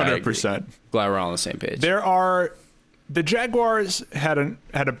 100%. Glad we're all on the same page. The Jaguars had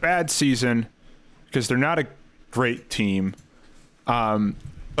a bad season because they're not a great team.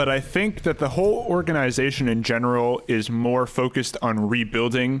 But I think that the whole organization in general is more focused on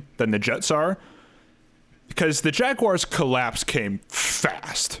rebuilding than the Jets are, because the Jaguars' collapse came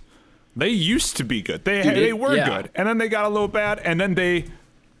fast. They used to be good. They were good, and then they got a little bad, and then they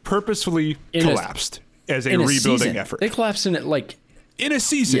purposefully collapsed as a rebuilding effort. They collapsed in a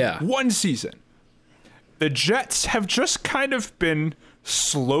season, one season. The Jets have just kind of been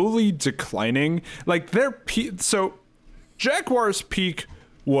slowly declining. Like, so Jaguars' peak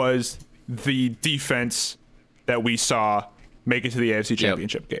was the defense that we saw make it to the AFC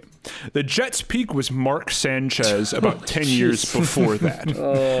Championship game. The Jets' peak was Mark Sanchez about 10 years before that.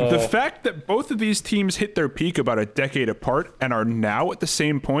 The fact that both of these teams hit their peak about a decade apart and are now at the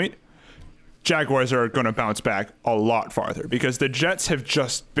same point, Jaguars are going to bounce back a lot farther, because the Jets have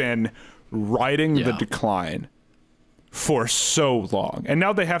just been riding the decline for so long. And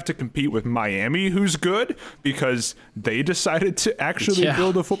now they have to compete with Miami, who's good because they decided to actually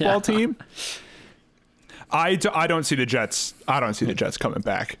build a football team. I don't see the Jets. I don't see the Jets coming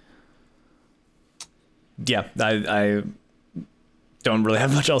back. Yeah, I don't really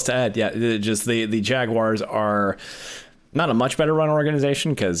have much else to add. Yeah, just the Jaguars are not a much better run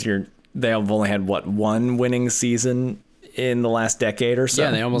organization, because they have only had one winning season in the last decade or so.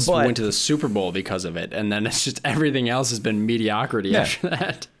 Yeah, they almost went to the Super Bowl because of it, and then it's just everything else has been mediocrity after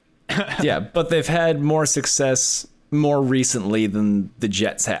that. Yeah, but they've had more success more recently than the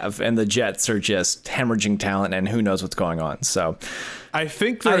Jets have, and the Jets are just hemorrhaging talent, and who knows what's going on. So I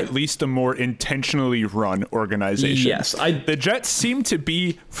think they're at least a more intentionally run organization. Yes. The Jets seem to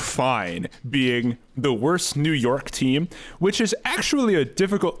be fine being the worst New York team, which is actually a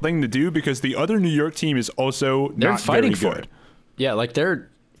difficult thing to do, because the other New York team is also not fighting very good. For it. Yeah, like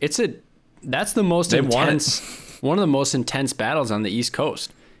that's the most intense one of the most intense battles on the East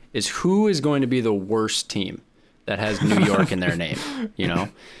Coast is who is going to be the worst team that has New York in their name, you know?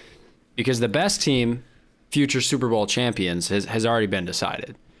 Because the best team, future Super Bowl champions, has already been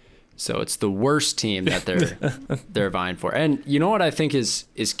decided. So it's the worst team that they're vying for. And you know what I think is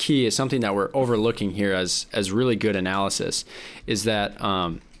key, is something that we're overlooking here as really good analysis, is that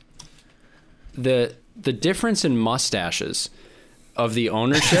the difference in mustaches of the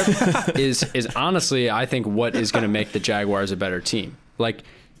ownership is honestly, I think, what is going to make the Jaguars a better team. Like,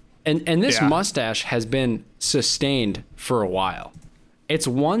 and this mustache has been sustained for a while. It's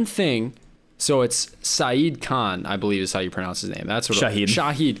one thing. So it's Saeed Khan, I believe is how you pronounce his name. That's what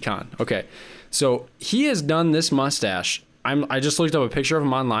Shahid Khan. Okay. So he has done this mustache. I just looked up a picture of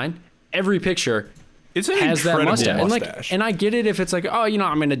him online. Every picture has that mustache. And I get it if it's like, oh, you know,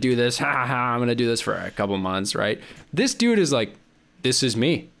 I'm going to do this. I'm going to do this for a couple months, right? This dude is like, this is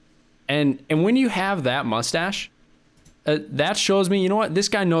me. And when you have that mustache, that shows me, you know what? This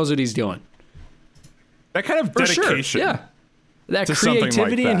guy knows what he's doing. That kind of dedication. Sure. Yeah. That creativity,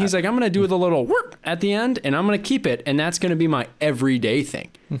 like that. And he's like, I'm going to do the little work at the end, and I'm going to keep it, and that's going to be my everyday thing.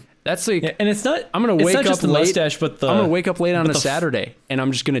 That's like, and it's not. I'm going to wake up late. Mustache, but I'm going to wake up late on a Saturday, and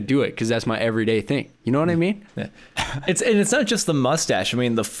I'm just going to do it because that's my everyday thing. You know what I mean? Yeah. It's not just the mustache. I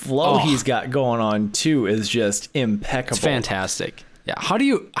mean, the flow he's got going on too is just impeccable. It's fantastic. Yeah. How do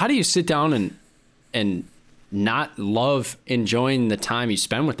you sit down and not love enjoying the time you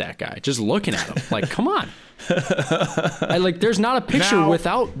spend with that guy? Just looking at him, like, come on. There's not a picture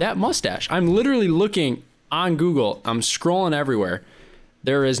without that mustache. I'm literally looking on Google. I'm scrolling everywhere.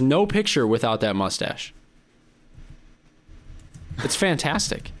 There is no picture without that mustache. It's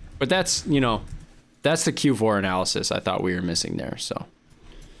fantastic. But that's the Q4 analysis I thought we were missing there. So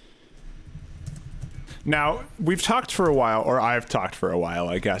now we've talked for a while, or I've talked for a while,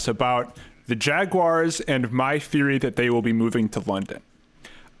 I guess, about the Jaguars and my theory that they will be moving to London.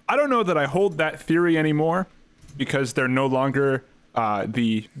 I don't know that I hold that theory anymore because they're no longer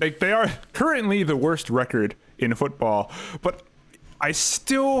they are currently the worst record in football, but I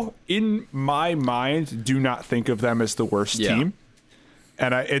still, in my mind, do not think of them as the worst team.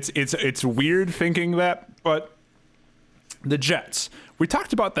 And it's weird thinking that, but the Jets, we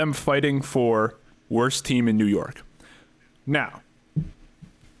talked about them fighting for worst team in New York. Now,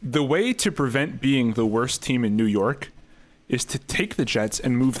 the way to prevent being the worst team in New York is to take the Jets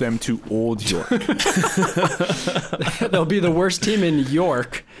and move them to Old York. They'll be the worst team in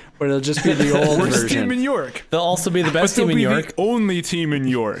York, but it'll just be the old worst version. team in York. They'll also be the best team in York. The only team in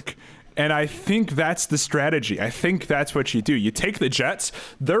York. And I think that's the strategy. I think that's what you do. You take the Jets.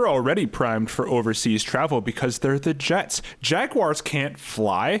 They're already primed for overseas travel because they're the Jets. Jaguars can't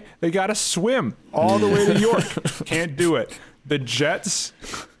fly. They got to swim all the way to York. Can't do it. The Jets,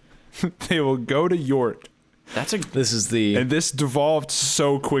 they will go to York. And this devolved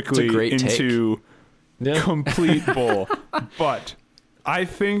so quickly into complete bull. But I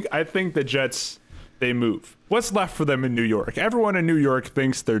think the Jets, they move. What's left for them in New York? Everyone in New York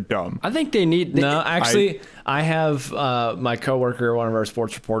thinks they're dumb. I think they need. I have my coworker, one of our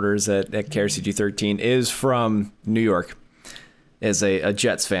sports reporters at KRCG 13, is from New York. Is a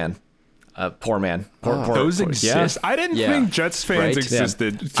Jets fan. Poor man. Those exist. Yeah. I didn't think Jets fans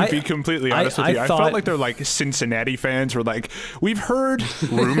existed, to be completely honest with you. I felt like they're like Cincinnati fans, or like, we've heard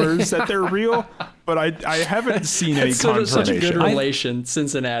rumors that they're real, but I haven't seen any confirmation. Such a good relation,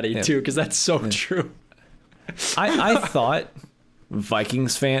 Cincinnati, too, because that's so true. I thought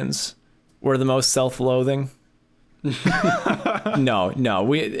Vikings fans were the most self-loathing. No,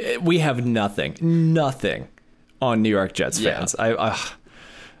 we have nothing on New York Jets fans.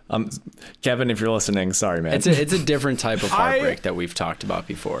 Kevin, if you're listening, sorry, man. It's a different type of heartbreak that we've talked about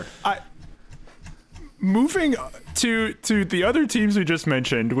before. Moving to the other teams we just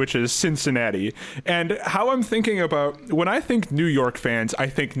mentioned, which is Cincinnati, and how I'm thinking about, when I think New York fans, I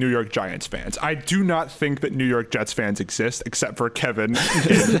think New York Giants fans. I do not think that New York Jets fans exist, except for Kevin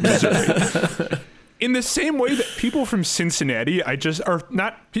in Missouri. In the same way that people from Cincinnati,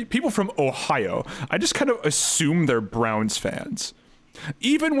 people from Ohio, I just kind of assume they're Browns fans.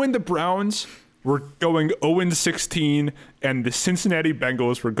 Even when the Browns were going 0-16 and the Cincinnati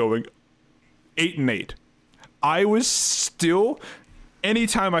Bengals were going 8-8, I was still,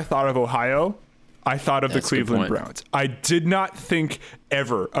 anytime I thought of Ohio, I thought of the Cleveland Browns. I did not think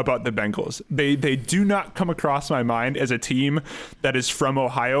ever about the Bengals. They do not come across my mind as a team that is from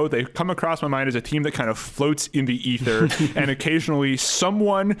Ohio. They come across my mind as a team that kind of floats in the ether, and occasionally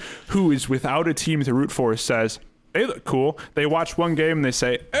someone who is without a team to root for says, they look cool. They watch one game and they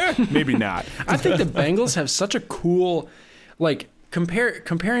say, maybe not. I think the Bengals have such a cool, like,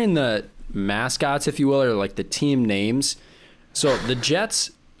 comparing the mascots, if you will, or like the team names. So the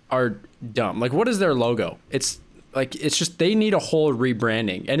Jets are dumb. Like, what is their logo? It's just they need a whole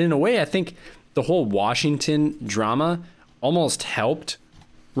rebranding. And in a way, I think the whole Washington drama almost helped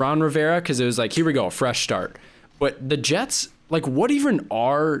Ron Rivera, because it was like, here we go, fresh start. But the Jets, like, what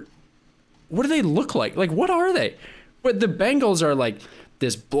do they look like? Like, what are they? But the Bengals are like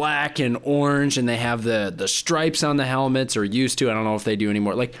this black and orange, and they have the stripes on the helmets, or used to. I don't know if they do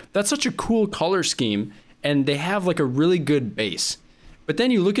anymore. Like, that's such a cool color scheme, and they have like a really good base. But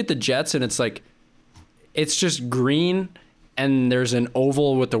then you look at the Jets, and it's like, it's just green, and there's an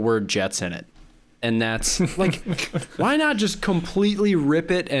oval with the word Jets in it. And that's like, why not just completely rip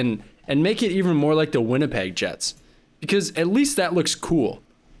it and make it even more like the Winnipeg Jets? Because at least that looks cool.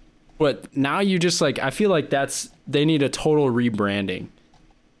 But now you just like, I feel like they need a total rebranding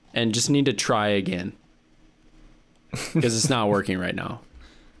and just need to try again. Because it's not working right now.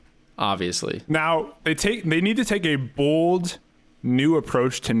 Obviously. Now, they need to take a bold new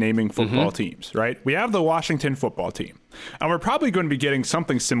approach to naming football teams, right? We have the Washington football team, and we're probably going to be getting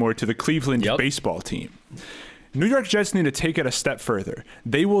something similar to the Cleveland baseball team. New York Jets need to take it a step further.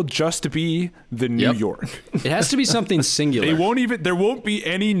 They will just be the New York. It has to be something singular. There won't be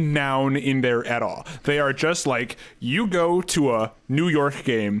any noun in there at all. They are just like, you go to a New York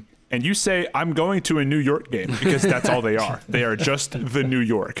game and you say, I'm going to a New York game, because that's all they are. They are just the New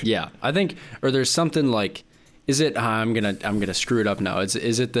York. Yeah, I think, or there's something like, is it? I'm gonna screw it up now. Is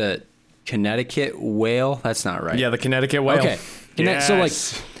it the Connecticut Whale? That's not right. Yeah, the Connecticut Whale. Okay. Yes. So like,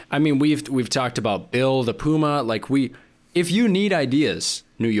 I mean, we've talked about Bill the Puma. Like, if you need ideas,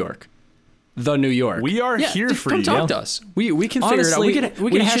 New York, the New York, we are here for you. Come talk to us. We can figure it out.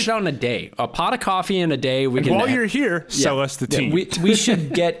 We can hash it out in a day. A pot of coffee in a day. While you're here, sell us the team. We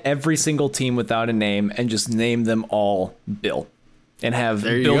should get every single team without a name and just name them all Bill. And have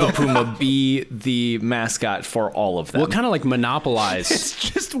Bill the Puma be the mascot for all of them. We'll kind of like monopolize.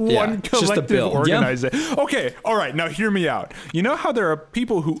 It's just one collective organization. Okay, all right, now hear me out. You know how there are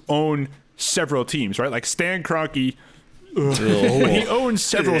people who own several teams, right? Like Stan Kroenke, he owns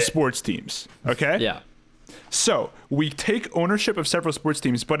several sports teams, okay? Yeah. So we take ownership of several sports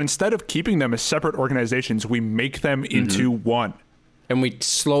teams, but instead of keeping them as separate organizations, we make them into one. And we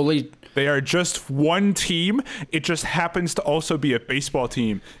slowly... They are just one team. It just happens to also be a baseball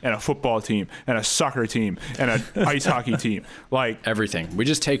team and a football team and a soccer team and an ice hockey team. Like, everything. We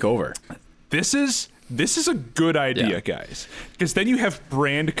just take over. This is a good idea, guys. Because then you have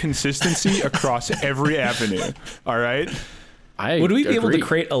brand consistency across every avenue. All right? Would we be able to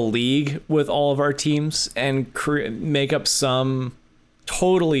create a league with all of our teams and make up some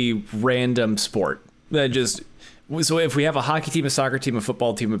totally random sport that just... So if we have a hockey team, a soccer team, a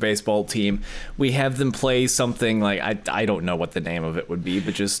football team, a baseball team, we have them play something like, I don't know what the name of it would be,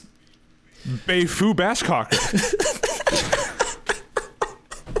 but just... Bei-Fu Basscocker.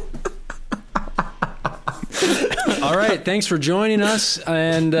 All right, thanks for joining us,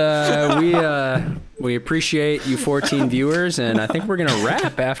 and we appreciate you 14 viewers, and I think we're gonna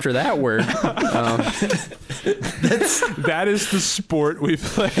wrap after that word. That is the sport we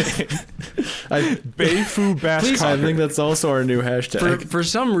play. Bei-Fu Basscocker. I think that's also our new hashtag. For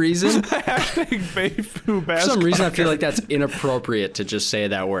some reason, hashtag Bei-Fu Basscocker. For some reason, I feel like that's inappropriate to just say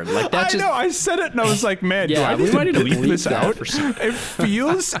that word. Like that. I know. I said it, and I was like, man, yeah, do I need to bleep this out?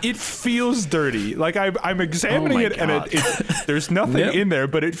 It feels dirty. Like I'm examining it, and there's nothing in there,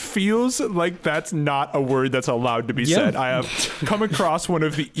 but it feels like that's not a word that's allowed to be said. I have come across one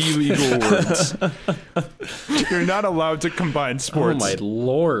of the illegal words. You're not allowed to combine sports. Oh my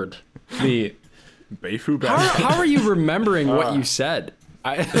lord! The Bei-Fu Basscocker. How are you remembering what you said?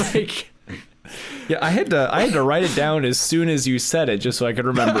 I had to write it down as soon as you said it, just so I could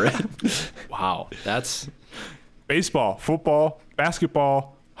remember it. Wow, that's baseball, football,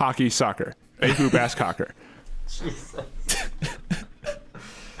 basketball, hockey, soccer. Bei-Fu Basscocker.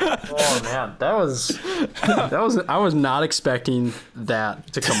 Oh man, that was. I was not expecting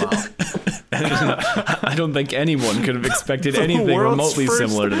that to come out. I don't think anyone could have expected anything remotely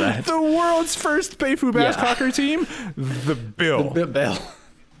similar to that. The world's first Bei-Fu Basscocker team, the Bill. The Bill.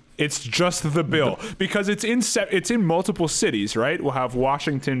 It's just the Bill because it's in multiple cities, right? We'll have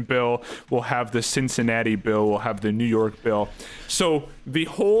Washington Bill, we'll have the Cincinnati Bill, we'll have the New York Bill. So the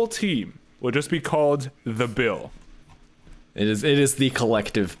whole team will just be called the Bill. It is the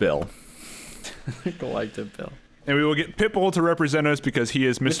collective Bill. The collective Bill. And we will get Pitbull to represent us because he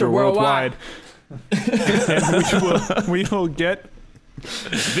is Mr. Worldwide. And we will get...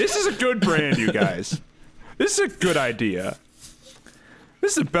 This is a good brand, you guys. This is a good idea.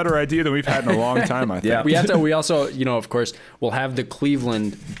 This is a better idea than we've had in a long time, I think. Yeah. We also, of course, we'll have the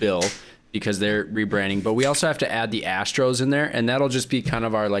Cleveland Bill, because they're rebranding, but we also have to add the Astros in there, and that'll just be kind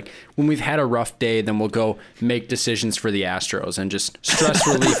of our, like, when we've had a rough day, then we'll go make decisions for the Astros and just stress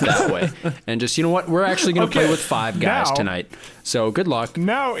relief that way. And just, you know what, we're actually going to play with 5 guys tonight. So good luck.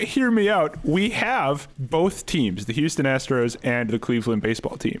 Now, hear me out. We have both teams, the Houston Astros and the Cleveland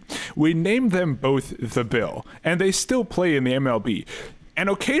baseball team. We named them both the Bill, and they still play in the MLB. And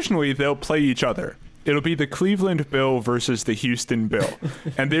occasionally they'll play each other. It'll be the Cleveland Bill versus the Houston Bill.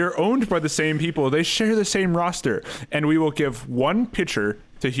 And they're owned by the same people. They share the same roster. And we will give one pitcher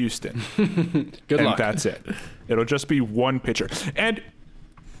to Houston. Good luck. And that's it. It'll just be one pitcher. And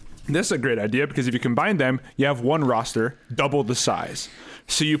this is a great idea because if you combine them, you have one roster, double the size.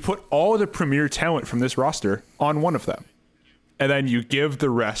 So you put all the premier talent from this roster on one of them. And then you give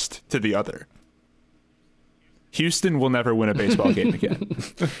the rest to the other. Houston will never win a baseball game again.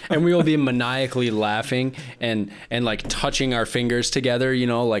 And we will be maniacally laughing and like touching our fingers together, you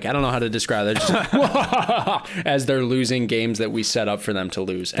know, like, I don't know how to describe it, just as they're losing games that we set up for them to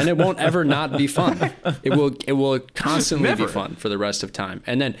lose. And it won't ever not be fun. It will constantly be fun for the rest of time.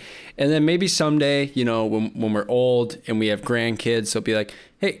 And then maybe someday, you know, when we're old and we have grandkids, they'll be like,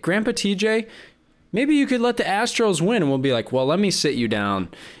 hey, Grandpa TJ, maybe you could let the Astros win. And we'll be like, well, let me sit you down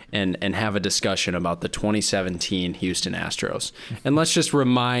and have a discussion about the 2017 Houston Astros. And let's just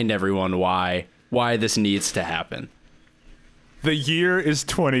remind everyone why this needs to happen. The year is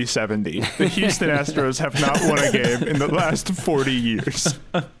 2070. The Houston Astros have not won a game in the last 40 years.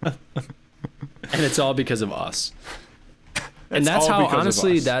 And it's all because of us. And that's how,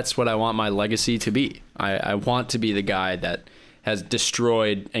 honestly, that's what I want my legacy to be. I want to be the guy that has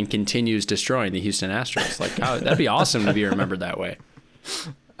destroyed and continues destroying the Houston Astros. Like, that'd be awesome to be remembered that way.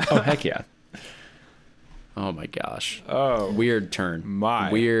 Oh, heck yeah. Oh, my gosh. Oh. Weird turn.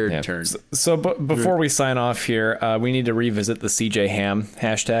 Weird turn. So before we sign off here, we need to revisit the CJ Ham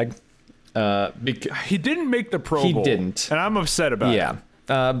hashtag. He didn't make the Pro Bowl. He didn't. And I'm upset about it.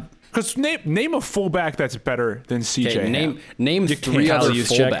 Yeah. Because name a fullback that's better than CJ Ham. Name 3 other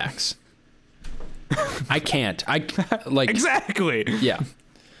fullbacks. I can't. Exactly. Yeah.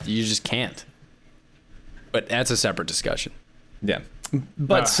 You just can't. But that's a separate discussion. Yeah.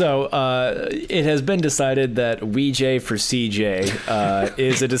 But it has been decided that WeJ for CJ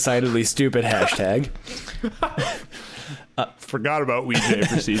is a decidedly stupid hashtag. Forgot about WeJ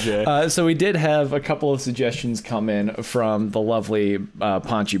for CJ. So we did have a couple of suggestions come in from the lovely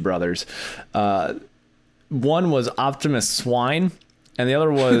Ponchi brothers. One was Optimus Swine, and the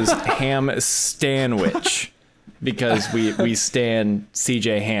other was Ham Stanwich. Because we stan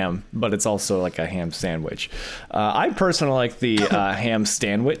CJ Ham, but it's also like a ham sandwich. I personally like the ham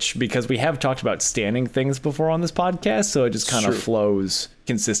stanwich because we have talked about standing things before on this podcast, so it just kind of flows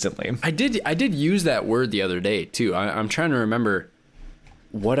consistently. I did use that word the other day too. I'm trying to remember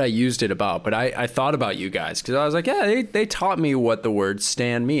what I used it about, but I thought about you guys because I was like, yeah, they taught me what the word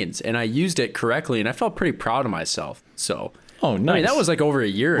stan means, and I used it correctly, and I felt pretty proud of myself. So. Oh, nice. I mean, that was like over a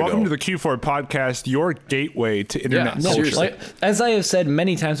year ago. Welcome to the Q4 podcast, your gateway to internet culture. Like, as I have said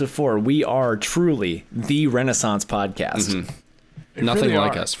many times before, we are truly the Renaissance podcast. Mm-hmm. Nothing really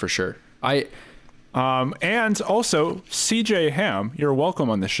like us, for sure. And also, CJ Ham, you're welcome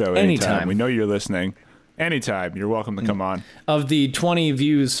on the show anytime. We know you're listening. Anytime, you're welcome to come on. Of the 20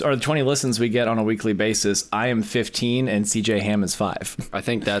 views or the 20 listens we get on a weekly basis, I am 15 and CJ Ham is 5. I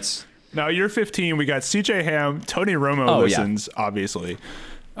think that's... Now, you're 15. We got CJ Ham. Tony Romo listens, obviously.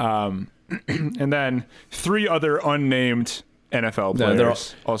 And then 3 other unnamed NFL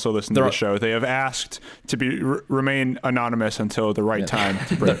players also listen to the show. They have asked to remain anonymous until the right time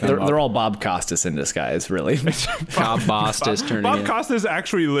to bring them up. They're all Bob Costas in disguise, really. Bob Costas turning Bob Costas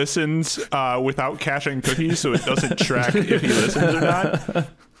actually listens without caching cookies, so it doesn't track if he listens or not.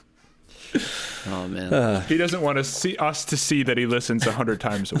 Oh, man. He doesn't want us to see that he listens 100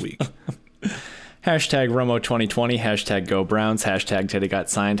 times a week. Hashtag Romo 2020, hashtag Go Browns, hashtag Teddy Got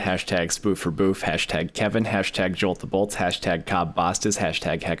Signed, hashtag Spoof for Boof, hashtag Kevin, hashtag Jolt the Bolts, hashtag Cobb Bostas,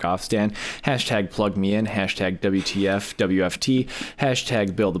 hashtag Heck Off Stan, hashtag Plug Me In, hashtag WTF WFT,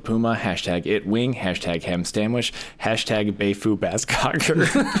 hashtag Bill the Puma, hashtag It Wing, hashtag Ham Sandwich, hashtag Bayfu Bascocker.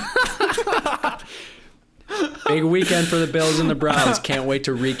 Big weekend for the Bills and the Browns. Can't wait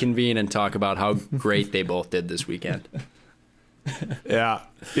to reconvene and talk about how great they both did this weekend. Yeah.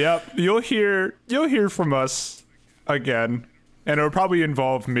 Yep. You'll hear from us again, and it'll probably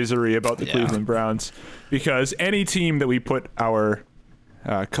involve misery about the Cleveland Browns, because any team that we put our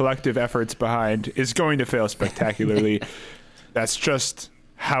collective efforts behind is going to fail spectacularly. That's just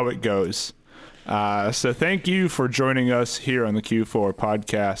how it goes. So thank you for joining us here on the Q4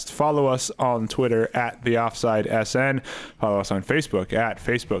 podcast. Follow us on Twitter at TheOffsideSN. Follow us on Facebook at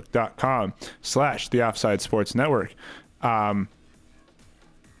facebook.com/TheOffsideSportsNetwork.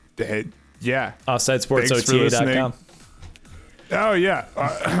 Yeah. OffsideSportsOTA.com. Oh, yeah.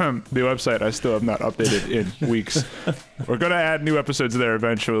 The website I still have not updated in weeks. We're going to add new episodes there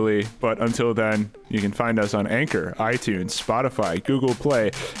eventually, but until then, you can find us on Anchor, iTunes, Spotify, Google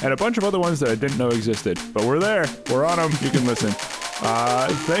Play, and a bunch of other ones that I didn't know existed. But we're there. We're on them. You can listen.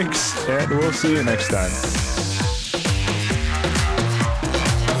 Thanks, and we'll see you next time.